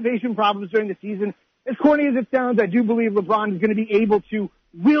some motivation problems during the season. As corny as it sounds, I do believe LeBron is going to be able to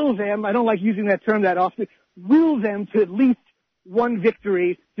will them, I don't like using that term that often, will them to at least one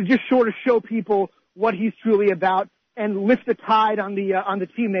victory to just sort of show people what he's truly about and lift the tide on the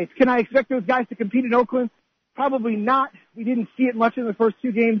teammates. Can I expect those guys to compete in Oakland? Probably not. We didn't see it much in the first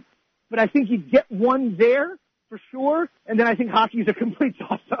two games, but I think you get one there for sure, and then I think hockey is a complete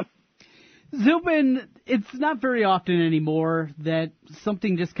toss-up. Zubin, it's not very often anymore that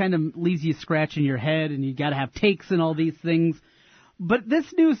something just kind of leaves you scratching your head and you got to have takes and all these things. But this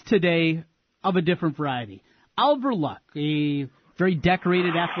news today of a different variety. Oliver Luck, a very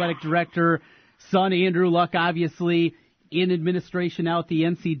decorated athletic director, son Andrew Luck, obviously, in administration now at the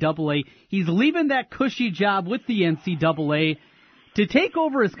NCAA. He's leaving that cushy job with the NCAA to take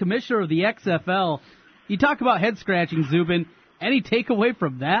over as commissioner of the XFL. You talk about head-scratching, Zubin. Any takeaway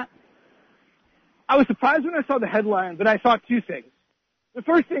from that? I was surprised when I saw the headline, but I thought two things. The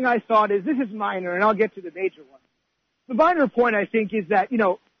first thing I thought is, this is minor, and I'll get to the major one. The minor point, I think, is that,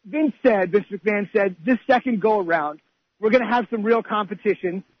 Vince McMahon said, this second go-around, we're going to have some real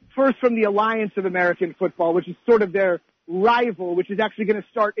competition. First from the Alliance of American Football, which is sort of their rival, which is actually going to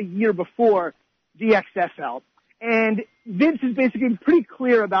start a year before the XFL. And Vince is basically pretty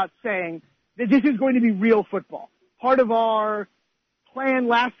clear about saying that this is going to be real football. Part of our plan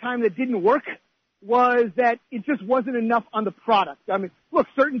last time that didn't work was that it just wasn't enough on the product. I mean, look,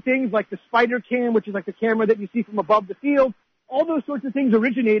 certain things like the spider cam, which is like the camera that you see from above the field, all those sorts of things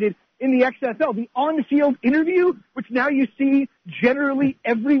originated in the XFL. The on-field interview, which now you see generally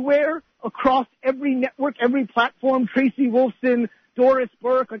everywhere, across every network, every platform, Tracy Wolfson, Doris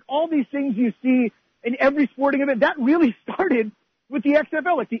Burke, like all these things you see in every sporting event, that really started with the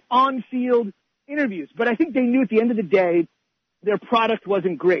XFL, like the on-field interviews. But I think they knew at the end of the day their product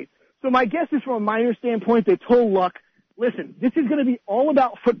wasn't great. So my guess is from a minor standpoint, they told Luck, listen, this is going to be all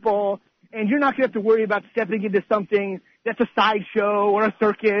about football, and you're not going to have to worry about stepping into something that's a sideshow or a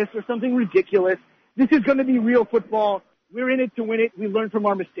circus or something ridiculous. This is going to be real football. We're in it to win it. We learn from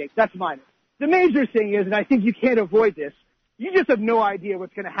our mistakes. That's minor. The major thing is, and I think you can't avoid this, you just have no idea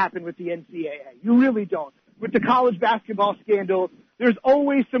what's going to happen with the NCAA. You really don't. With the college basketball scandal, there's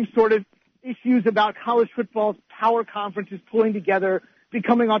always some sort of issues about college football's power conferences pulling together,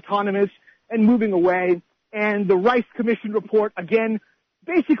 becoming autonomous, and moving away. And the Rice Commission report, again,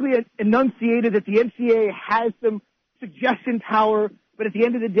 basically enunciated that the NCAA has some suggestion power, but at the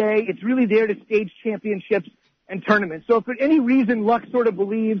end of the day, it's really there to stage championships and tournaments. So if for any reason Luck sort of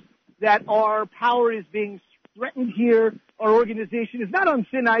believes that our power is being threatened here, our organization is not on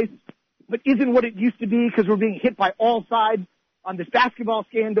thin ice, but isn't what it used to be because we're being hit by all sides on this basketball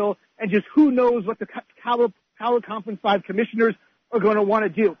scandal, and just who knows what the Power Conference 5 commissioners are going to want to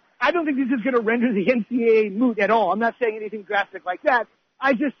do. I don't think this is going to render the NCAA moot at all. I'm not saying anything drastic like that.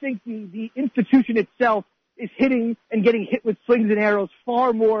 I just think the institution itself is hitting and getting hit with slings and arrows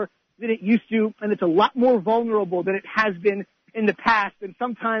far more than it used to, and it's a lot more vulnerable than it has been in the past. And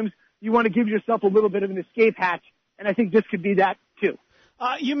sometimes you want to give yourself a little bit of an escape hatch, and I think this could be that too.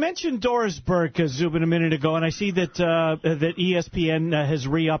 You mentioned Doris Burke, Zubin, a minute ago, and I see that that ESPN has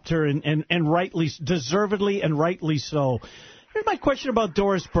re-upped her, and rightly, deservedly and rightly so. Here's my question about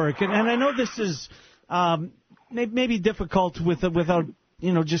Doris Burke, and I know this is maybe difficult without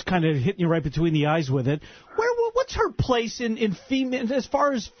just kind of hitting you right between the eyes with it. What's her place in female, as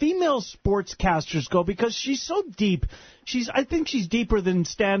far as female sportscasters go? Because she's so deep. I think she's deeper than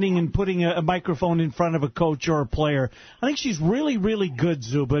standing and putting a microphone in front of a coach or a player. I think she's really, really good,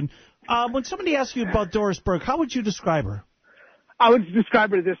 Zubin. When somebody asks you about Doris Burke, how would you describe her? I would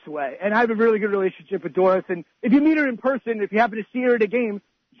describe her this way, and I have a really good relationship with Doris, and if you meet her in person, if you happen to see her at a game,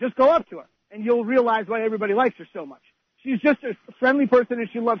 just go up to her, and you'll realize why everybody likes her so much. She's just a friendly person, and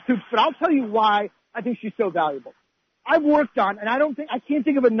she loves hoops, but I'll tell you why I think she's so valuable. I've worked on, and I can't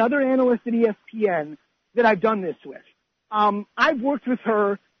think of another analyst at ESPN that I've done this with. I've worked with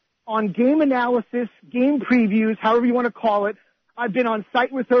her on game analysis, game previews, however you want to call it. I've been on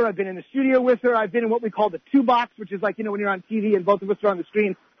site with her. I've been in the studio with her. I've been in what we call the two box, which is like, when you're on TV and both of us are on the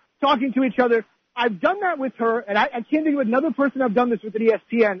screen talking to each other. I've done that with her, and I can't think of another person I've done this with at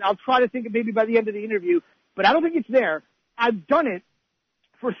ESPN. I'll try to think of maybe by the end of the interview, but I don't think it's there. I've done it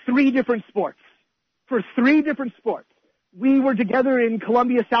for three different sports. We were together in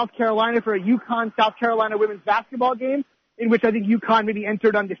Columbia, South Carolina for a UConn, South Carolina women's basketball game in which I think UConn maybe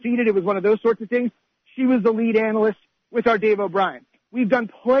entered undefeated. It was one of those sorts of things. She was the lead analyst with our Dave O'Brien. We've done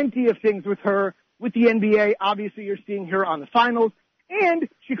plenty of things with her with the NBA. Obviously, you're seeing her on the finals. And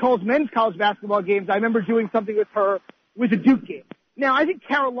she calls men's college basketball games. I remember doing something with her with a Duke game. Now, I think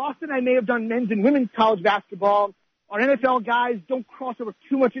Carol Lawson, I may have done men's and women's college basketball. Our NFL guys don't cross over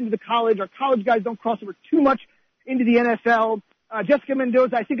too much into the college. Our college guys don't cross over too much into the NFL. Jessica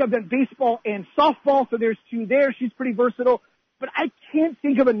Mendoza, I think I've done baseball and softball, so there's two there. She's pretty versatile. But I can't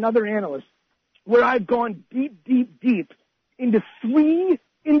think of another analyst where I've gone deep into three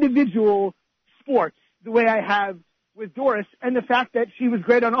individual sports the way I have with Doris. And the fact that she was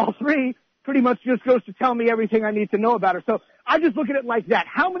great on all three pretty much just goes to tell me everything I need to know about her. So I just look at it like that.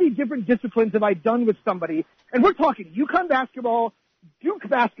 How many different disciplines have I done with somebody? And we're talking UConn basketball, Duke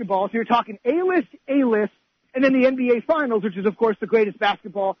basketball, so you're talking A-list, and then the NBA Finals, which is, of course, the greatest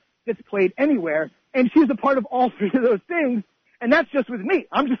basketball that's played anywhere. And she's a part of all three of those things, and that's just with me.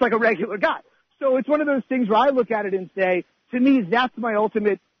 I'm just like a regular guy. So it's one of those things where I look at it and say, to me, that's my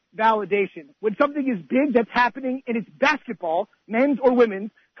ultimate validation. When something is big that's happening and it's basketball, men's or women's,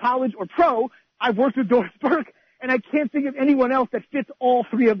 college or pro, I've worked with Doris Burke, and I can't think of anyone else that fits all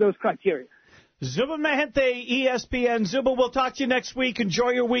three of those criteria. Zubin Mehenti, ESPN. Zubin, we'll talk to you next week.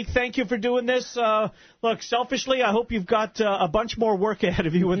 Enjoy your week. Thank you for doing this. Look, selfishly, I hope you've got a bunch more work ahead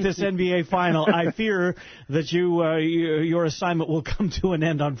of you with this NBA final. I fear that your assignment will come to an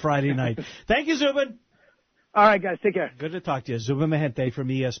end on Friday night. Thank you, Zubin. All right, guys. Take care. Good to talk to you. Zubin Mehenti from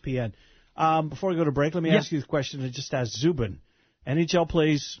ESPN. Before we go to break, let me ask you the question I just asked Zubin. NHL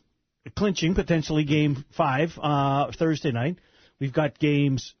plays clinching, potentially Game 5 Thursday night. We've got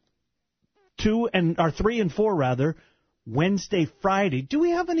games 3 and 4 rather, Wednesday, Friday. Do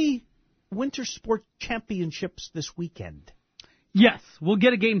we have any winter sport championships this weekend? Yes, we'll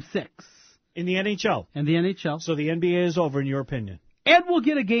get a Game 6. In the NHL? In the NHL. So the NBA is over, in your opinion? And we'll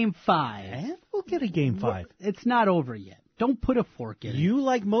get a Game 5. And we'll get a Game 5. It's not over yet. Don't put a fork in it. You,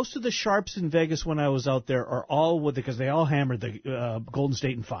 like most of the Sharps in Vegas when I was out there, are all with it because they all hammered the Golden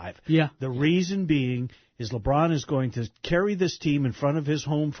State in 5. Yeah. The reason being is LeBron is going to carry this team in front of his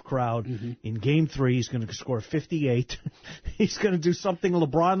home crowd in Game 3. He's going to score 58. He's going to do something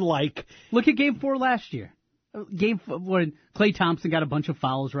LeBron-like. Look at Game 4 last year. When Klay Thompson got a bunch of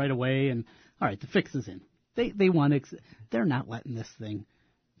fouls right away, and all right, the fix is in. They want to. They're not letting this thing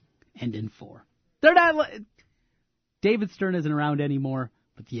end in 4. They're not. David Stern isn't around anymore,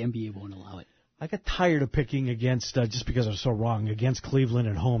 but the NBA won't allow it. I got tired of picking against, just because I was so wrong, against Cleveland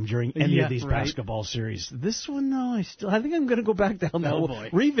at home during any of these basketball series. This one, no, I think I'm going to go back down that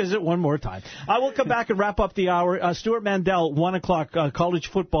revisit one more time. I will come back and wrap up the hour. Stuart Mandel, 1 o'clock,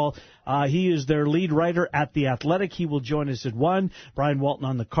 college football. He is their lead writer at The Athletic. He will join us at 1. Brian Walton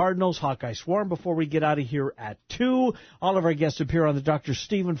on the Cardinals. Hawkeye Swarm before we get out of here at 2. All of our guests appear on the Dr.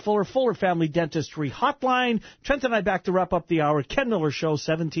 Stephen Fuller Family Dentistry Hotline. Trent and I back to wrap up the hour. Ken Miller Show,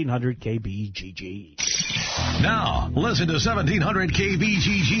 1700 KBGG. Now, listen to 1700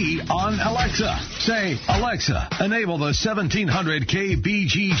 KBGG on Alexa. Say, Alexa, enable the 1700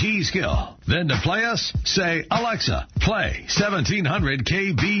 KBGG skill. Then to play us, say, Alexa, play 1700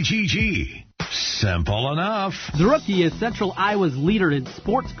 KBGG. Simple enough. The Rookie is Central Iowa's leader in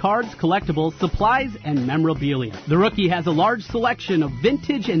sports cards, collectibles, supplies, and memorabilia. The Rookie has a large selection of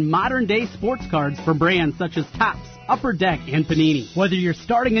vintage and modern-day sports cards from brands such as Topps, Upper Deck, and Panini. Whether you're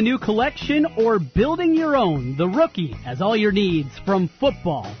starting a new collection or building your own, The Rookie has all your needs from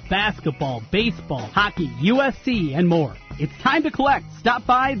football, basketball, baseball, hockey, UFC, and more. It's time to collect. Stop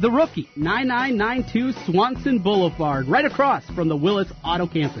by The Rookie, 9992 Swanson Boulevard, right across from the Willis Auto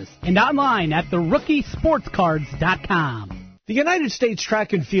Campus, and online at therookie-sportscards.com. The United States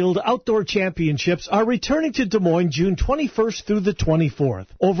Track and Field Outdoor Championships are returning to Des Moines June 21st through the 24th.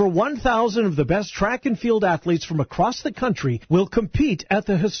 Over 1,000 of the best track and field athletes from across the country will compete at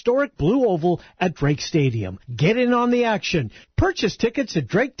the historic Blue Oval at Drake Stadium. Get in on the action. Purchase tickets at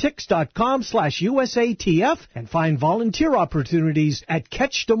draketix.com/USATF and find volunteer opportunities at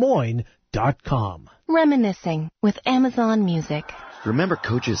catchdesmoines.com. Reminiscing with Amazon Music. Remember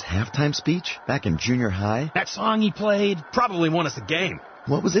Coach's halftime speech back in junior high? That song he played probably won us the game.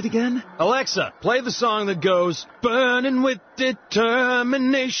 What was it again? Alexa, play the song that goes, burning with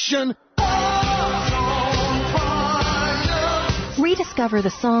determination. Rediscover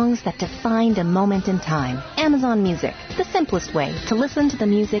the songs that defined a moment in time. Amazon Music, the simplest way to listen to the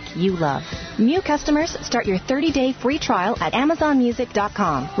music you love. New customers start your 30-day free trial at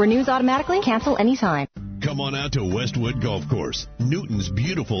AmazonMusic.com. Renews automatically, cancel anytime. Come on out to Westwood Golf Course, Newton's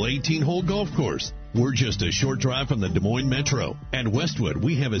beautiful 18-hole golf course. We're just a short drive from the Des Moines Metro. At Westwood,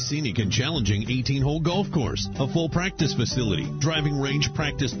 we have a scenic and challenging 18-hole golf course, a full practice facility, driving range,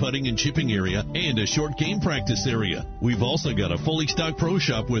 practice putting and chipping area, and a short game practice area. We've also got a fully stocked pro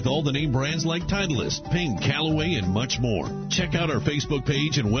shop with all the name brands like Titleist, Ping, Callaway, and much more. Check out our Facebook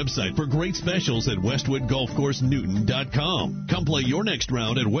page and website for great specials at WestwoodGolfCourseNewton.com. Come play your next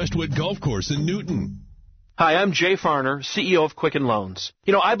round at Westwood Golf Course in Newton. Hi, I'm Jay Farner, CEO of Quicken Loans.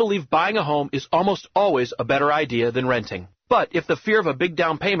 You know, I believe buying a home is almost always a better idea than renting. But if the fear of a big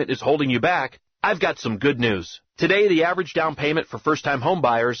down payment is holding you back, I've got some good news. Today, the average down payment for first-time home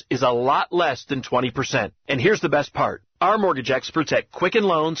buyers is a lot less than 20%. And here's the best part. Our mortgage experts at Quicken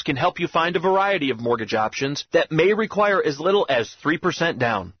Loans can help you find a variety of mortgage options that may require as little as 3%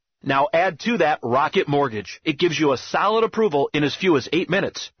 down. Now add to that Rocket Mortgage. It gives you a solid approval in as few as 8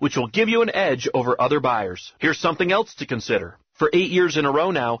 minutes, which will give you an edge over other buyers. Here's something else to consider. For 8 years in a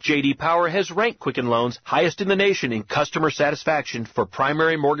row now, J.D. Power has ranked Quicken Loans highest in the nation in customer satisfaction for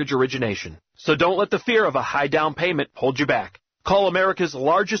primary mortgage origination. So don't let the fear of a high down payment hold you back. Call America's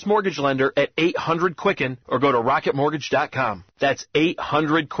largest mortgage lender at 800-QUICKEN or go to rocketmortgage.com. That's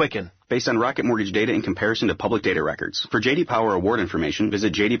 800-QUICKEN. Based on Rocket Mortgage data in comparison to public data records. For J.D. Power award information,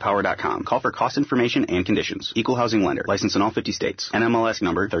 visit jdpower.com. Call for cost information and conditions. Equal housing lender. Licensed in all 50 states. NMLS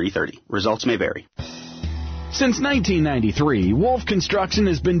number 3030. Results may vary. Since 1993, Wolf Construction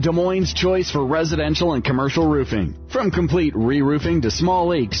has been Des Moines' choice for residential and commercial roofing. From complete re-roofing to small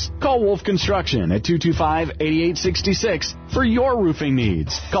leaks, call Wolf Construction at 225-8866 for your roofing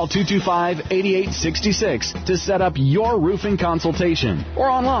needs. Call 225-8866 to set up your roofing consultation or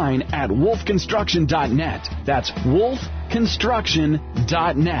online at wolfconstruction.net. That's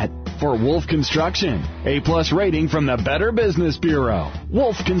wolfconstruction.net for Wolf Construction. A+ rating from the Better Business Bureau.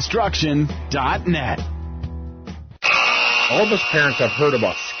 wolfconstruction.net. All of us parents have heard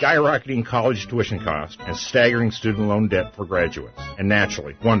about skyrocketing college tuition costs and staggering student loan debt for graduates. And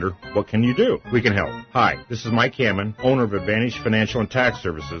naturally, wonder, what can you do? We can help. Hi, this is Mike Hammond, owner of Advantage Financial and Tax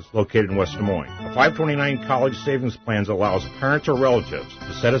Services located in West Des Moines. A 529 college savings plan allows parents or relatives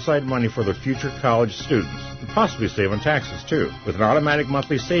to set aside money for their future college students and possibly save on taxes too. With an automatic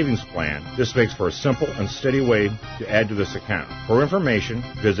monthly savings plan, this makes for a simple and steady way to add to this account. For information,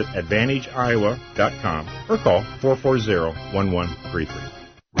 visit AdvantageIowa.com or call 440-1133. One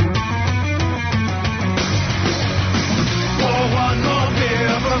more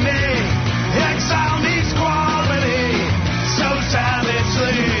beer for me. Exile needs quality, so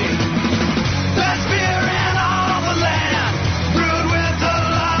savagely. Best beer in all the land, brewed with the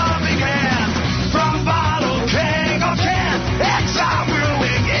loving hand. From bottle, keg, or can, Exile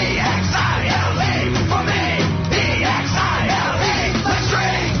Brewing, E-X-I-L-E. For me, E-X-I-L-E. Let's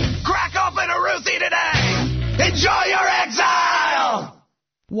drink, crack open a Ruthie today. Enjoy your exile.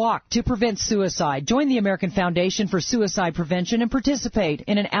 Walk to prevent suicide. Join the American Foundation for Suicide Prevention and participate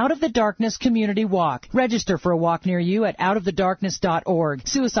in an Out of the Darkness community walk. Register for a walk near you at outofthedarkness.org.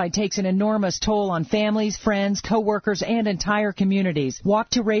 Suicide takes an enormous toll on families, friends, co-workers, and entire communities. Walk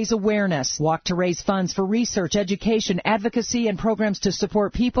to raise awareness. Walk to raise funds for research, education, advocacy, and programs to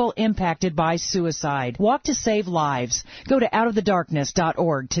support people impacted by suicide. Walk to save lives. Go to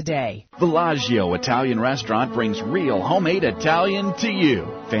outofthedarkness.org today. Villaggio Italian Restaurant brings real homemade Italian to you.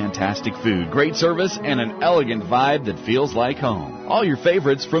 Fantastic food, great service, and an elegant vibe that feels like home. All your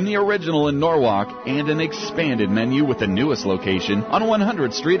favorites from the original in Norwalk and an expanded menu with the newest location on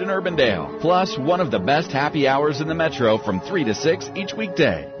 100th Street in Urbandale. Plus, one of the best happy hours in the metro from 3 to 6 each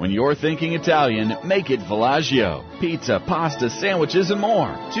weekday. When you're thinking Italian, make it Villaggio. Pizza, pasta, sandwiches, and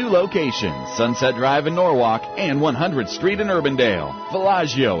more. 2 locations, Sunset Drive in Norwalk and 100th Street in Urbandale.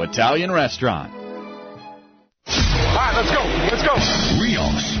 Villaggio Italian Restaurant. All right, let's go. Let's go. Real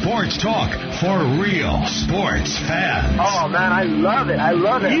sports talk for real sports fans. Oh, man, I love it. I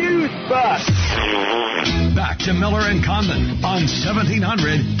love it. You suck. Back to Miller and Condon on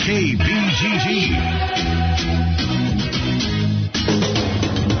 1700 KBGG.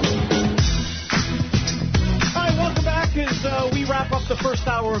 As we wrap up the first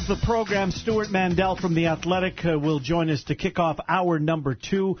hour of the program, Stuart Mandel from The Athletic will join us to kick off hour number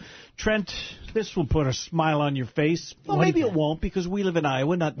 2. Trent, this will put a smile on your face. Well, maybe it won't, because we live in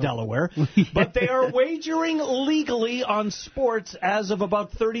Iowa, not Delaware. But they are wagering legally on sports as of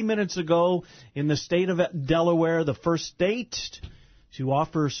about 30 minutes ago in the state of Delaware, the first state to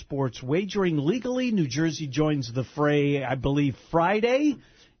offer sports wagering legally. New Jersey joins the fray, I believe, Friday.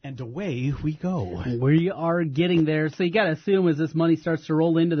 And away we go. We are getting there. So you got to assume as this money starts to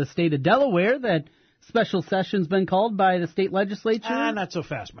roll into the state of Delaware that special session's been called by the state legislature? Not so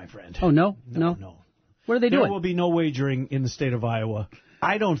fast, my friend. Oh, no? What are they doing? There will be no wagering in the state of Iowa,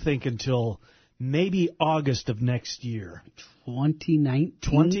 I don't think, until maybe August of next year. 2019?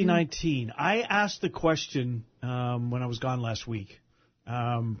 2019. I asked the question when I was gone last week.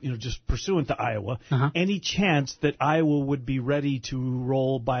 Just pursuant to Iowa, any chance that Iowa would be ready to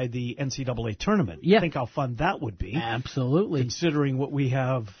roll by the NCAA tournament? Yeah. Think how fun that would be. Absolutely. Considering what we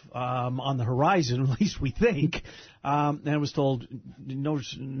have on the horizon, at least we think. And I was told, no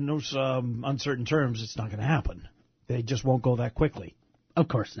uncertain terms, it's not going to happen. They just won't go that quickly. Of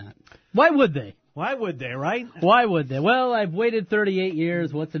course not. Why would they? Why would they, right? Why would they? Well, I've waited 38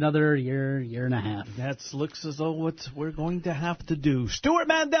 years. What's another year and a half? That looks as though what we're going to have to do. Stuart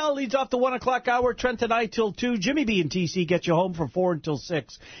Mandel leads off the 1 o'clock hour. Trent and I till 2. Jimmy B and TC get you home from 4 until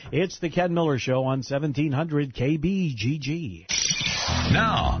 6. It's the Ken Miller Show on 1700 KBGG.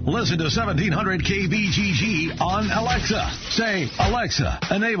 Now, listen to 1700 KBGG on Alexa. Say, Alexa,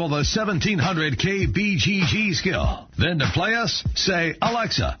 enable the 1700 KBGG skill. Then to play us, say,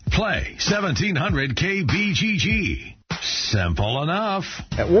 Alexa, play 1700 KBGG. Simple enough.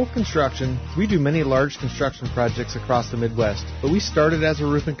 At Wolf Construction, we do many large construction projects across the Midwest, but we started as a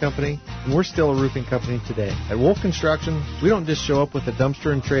roofing company, and we're still a roofing company today. At Wolf Construction, we don't just show up with a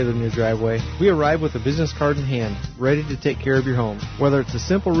dumpster and trailer in your driveway. We arrive with a business card in hand, ready to take care of your home. Whether it's a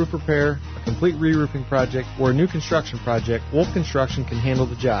simple roof repair, a complete re-roofing project, or a new construction project, Wolf Construction can handle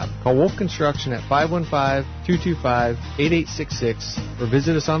the job. Call Wolf Construction at 515-225-8866 or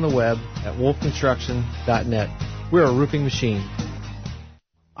visit us on the web at wolfconstruction.net. We're a roofing machine.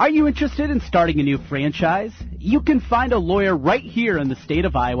 Are you interested in starting a new franchise? You can find a lawyer right here in the state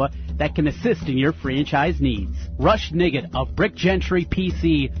of Iowa that can assist in your franchise needs. Rush Niggett of Brick Gentry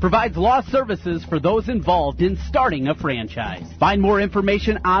PC provides law services for those involved in starting a franchise. Find more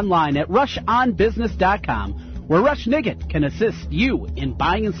information online at rushonbusiness.com, where Rush Niggett can assist you in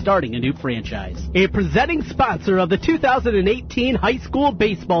buying and starting a new franchise. A presenting sponsor of the 2018 high school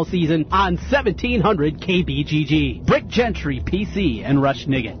baseball season on 1700 KBGG. Brick Gentry PC and Rush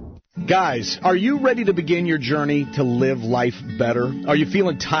Niggett. Guys, are you ready to begin your journey to live life better? Are you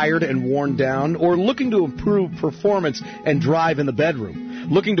feeling tired and worn down, or looking to improve performance and drive in the bedroom?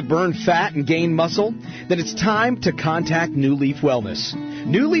 Looking to burn fat and gain muscle? Then it's time to contact New Leaf Wellness.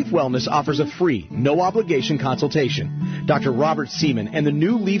 New Leaf Wellness offers a free, no-obligation consultation. Dr. Robert Seaman and the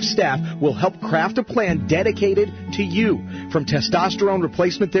New Leaf staff will help craft a plan dedicated to you. From testosterone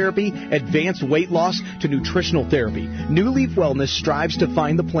replacement therapy, advanced weight loss, to nutritional therapy, New Leaf Wellness strives to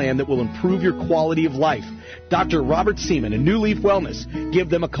find the plan that will improve your quality of life. Dr. Robert Seaman and New Leaf Wellness. Give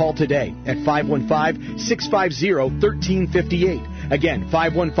them a call today at 515-650-1358. Again,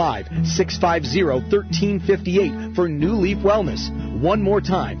 515-650-1358 for New Leaf Wellness. One more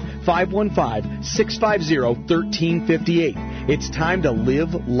time, 515-650-1358. It's time to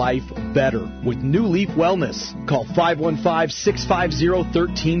live life better with New Leaf Wellness. Call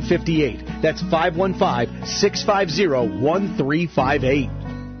 515-650-1358. That's 515-650-1358.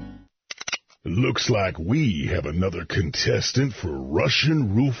 Looks like we have another contestant for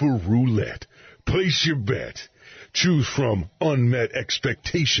Russian Roofer Roulette. Place your bet. Choose from unmet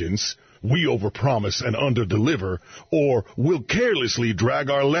expectations, we overpromise and underdeliver, or we'll carelessly drag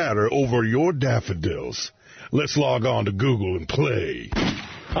our ladder over your daffodils. Let's log on to Google and play.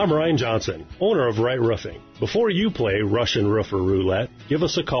 I'm Ryan Johnson, owner of Wright Roofing. Before you play Russian Roofer Roulette, give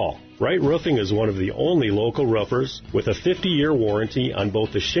us a call. Wright Roofing is one of the only local roofers with a 50-year warranty on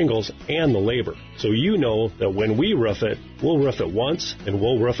both the shingles and the labor. So you know that when we roof it, we'll roof it once and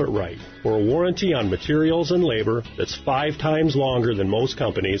we'll roof it right. For a warranty on materials and labor that's 5 times longer than most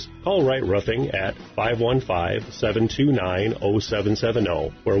companies, call Wright Roofing at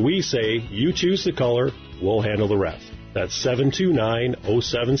 515-729-0770, where we say you choose the color, we'll handle the rest. That's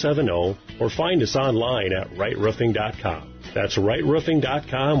 729-0770, or find us online at wrightroofing.com. That's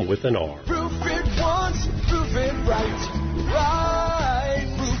wrightroofing.com with an R. Roof it once, roof it right. Right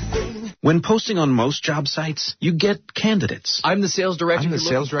Roofing. When posting on most job sites, you get candidates. I'm the sales director. I'm the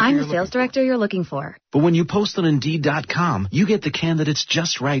sales director you're looking for. But when you post on Indeed.com, you get the candidates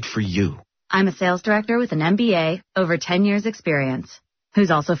just right for you. I'm a sales director with an MBA, over 10 years experience, who's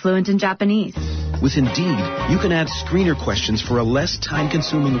also fluent in Japanese. With Indeed, you can add screener questions for a less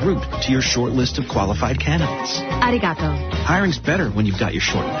time-consuming route to your short list of qualified candidates. Arigato. Hiring's better when you've got your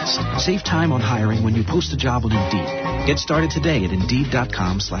short list. Save time on hiring when you post a job on Indeed. Get started today at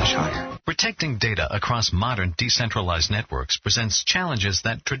Indeed.com/hire. Protecting data across modern decentralized networks presents challenges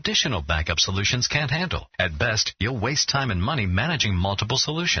that traditional backup solutions can't handle. At best, you'll waste time and money managing multiple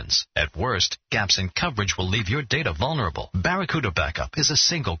solutions. At worst, gaps in coverage will leave your data vulnerable. Barracuda Backup is a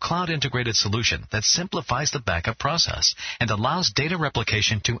single cloud-integrated solution that simplifies the backup process and allows data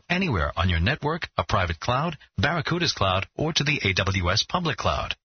replication to anywhere on your network, a private cloud, Barracuda's cloud, or to the AWS public cloud.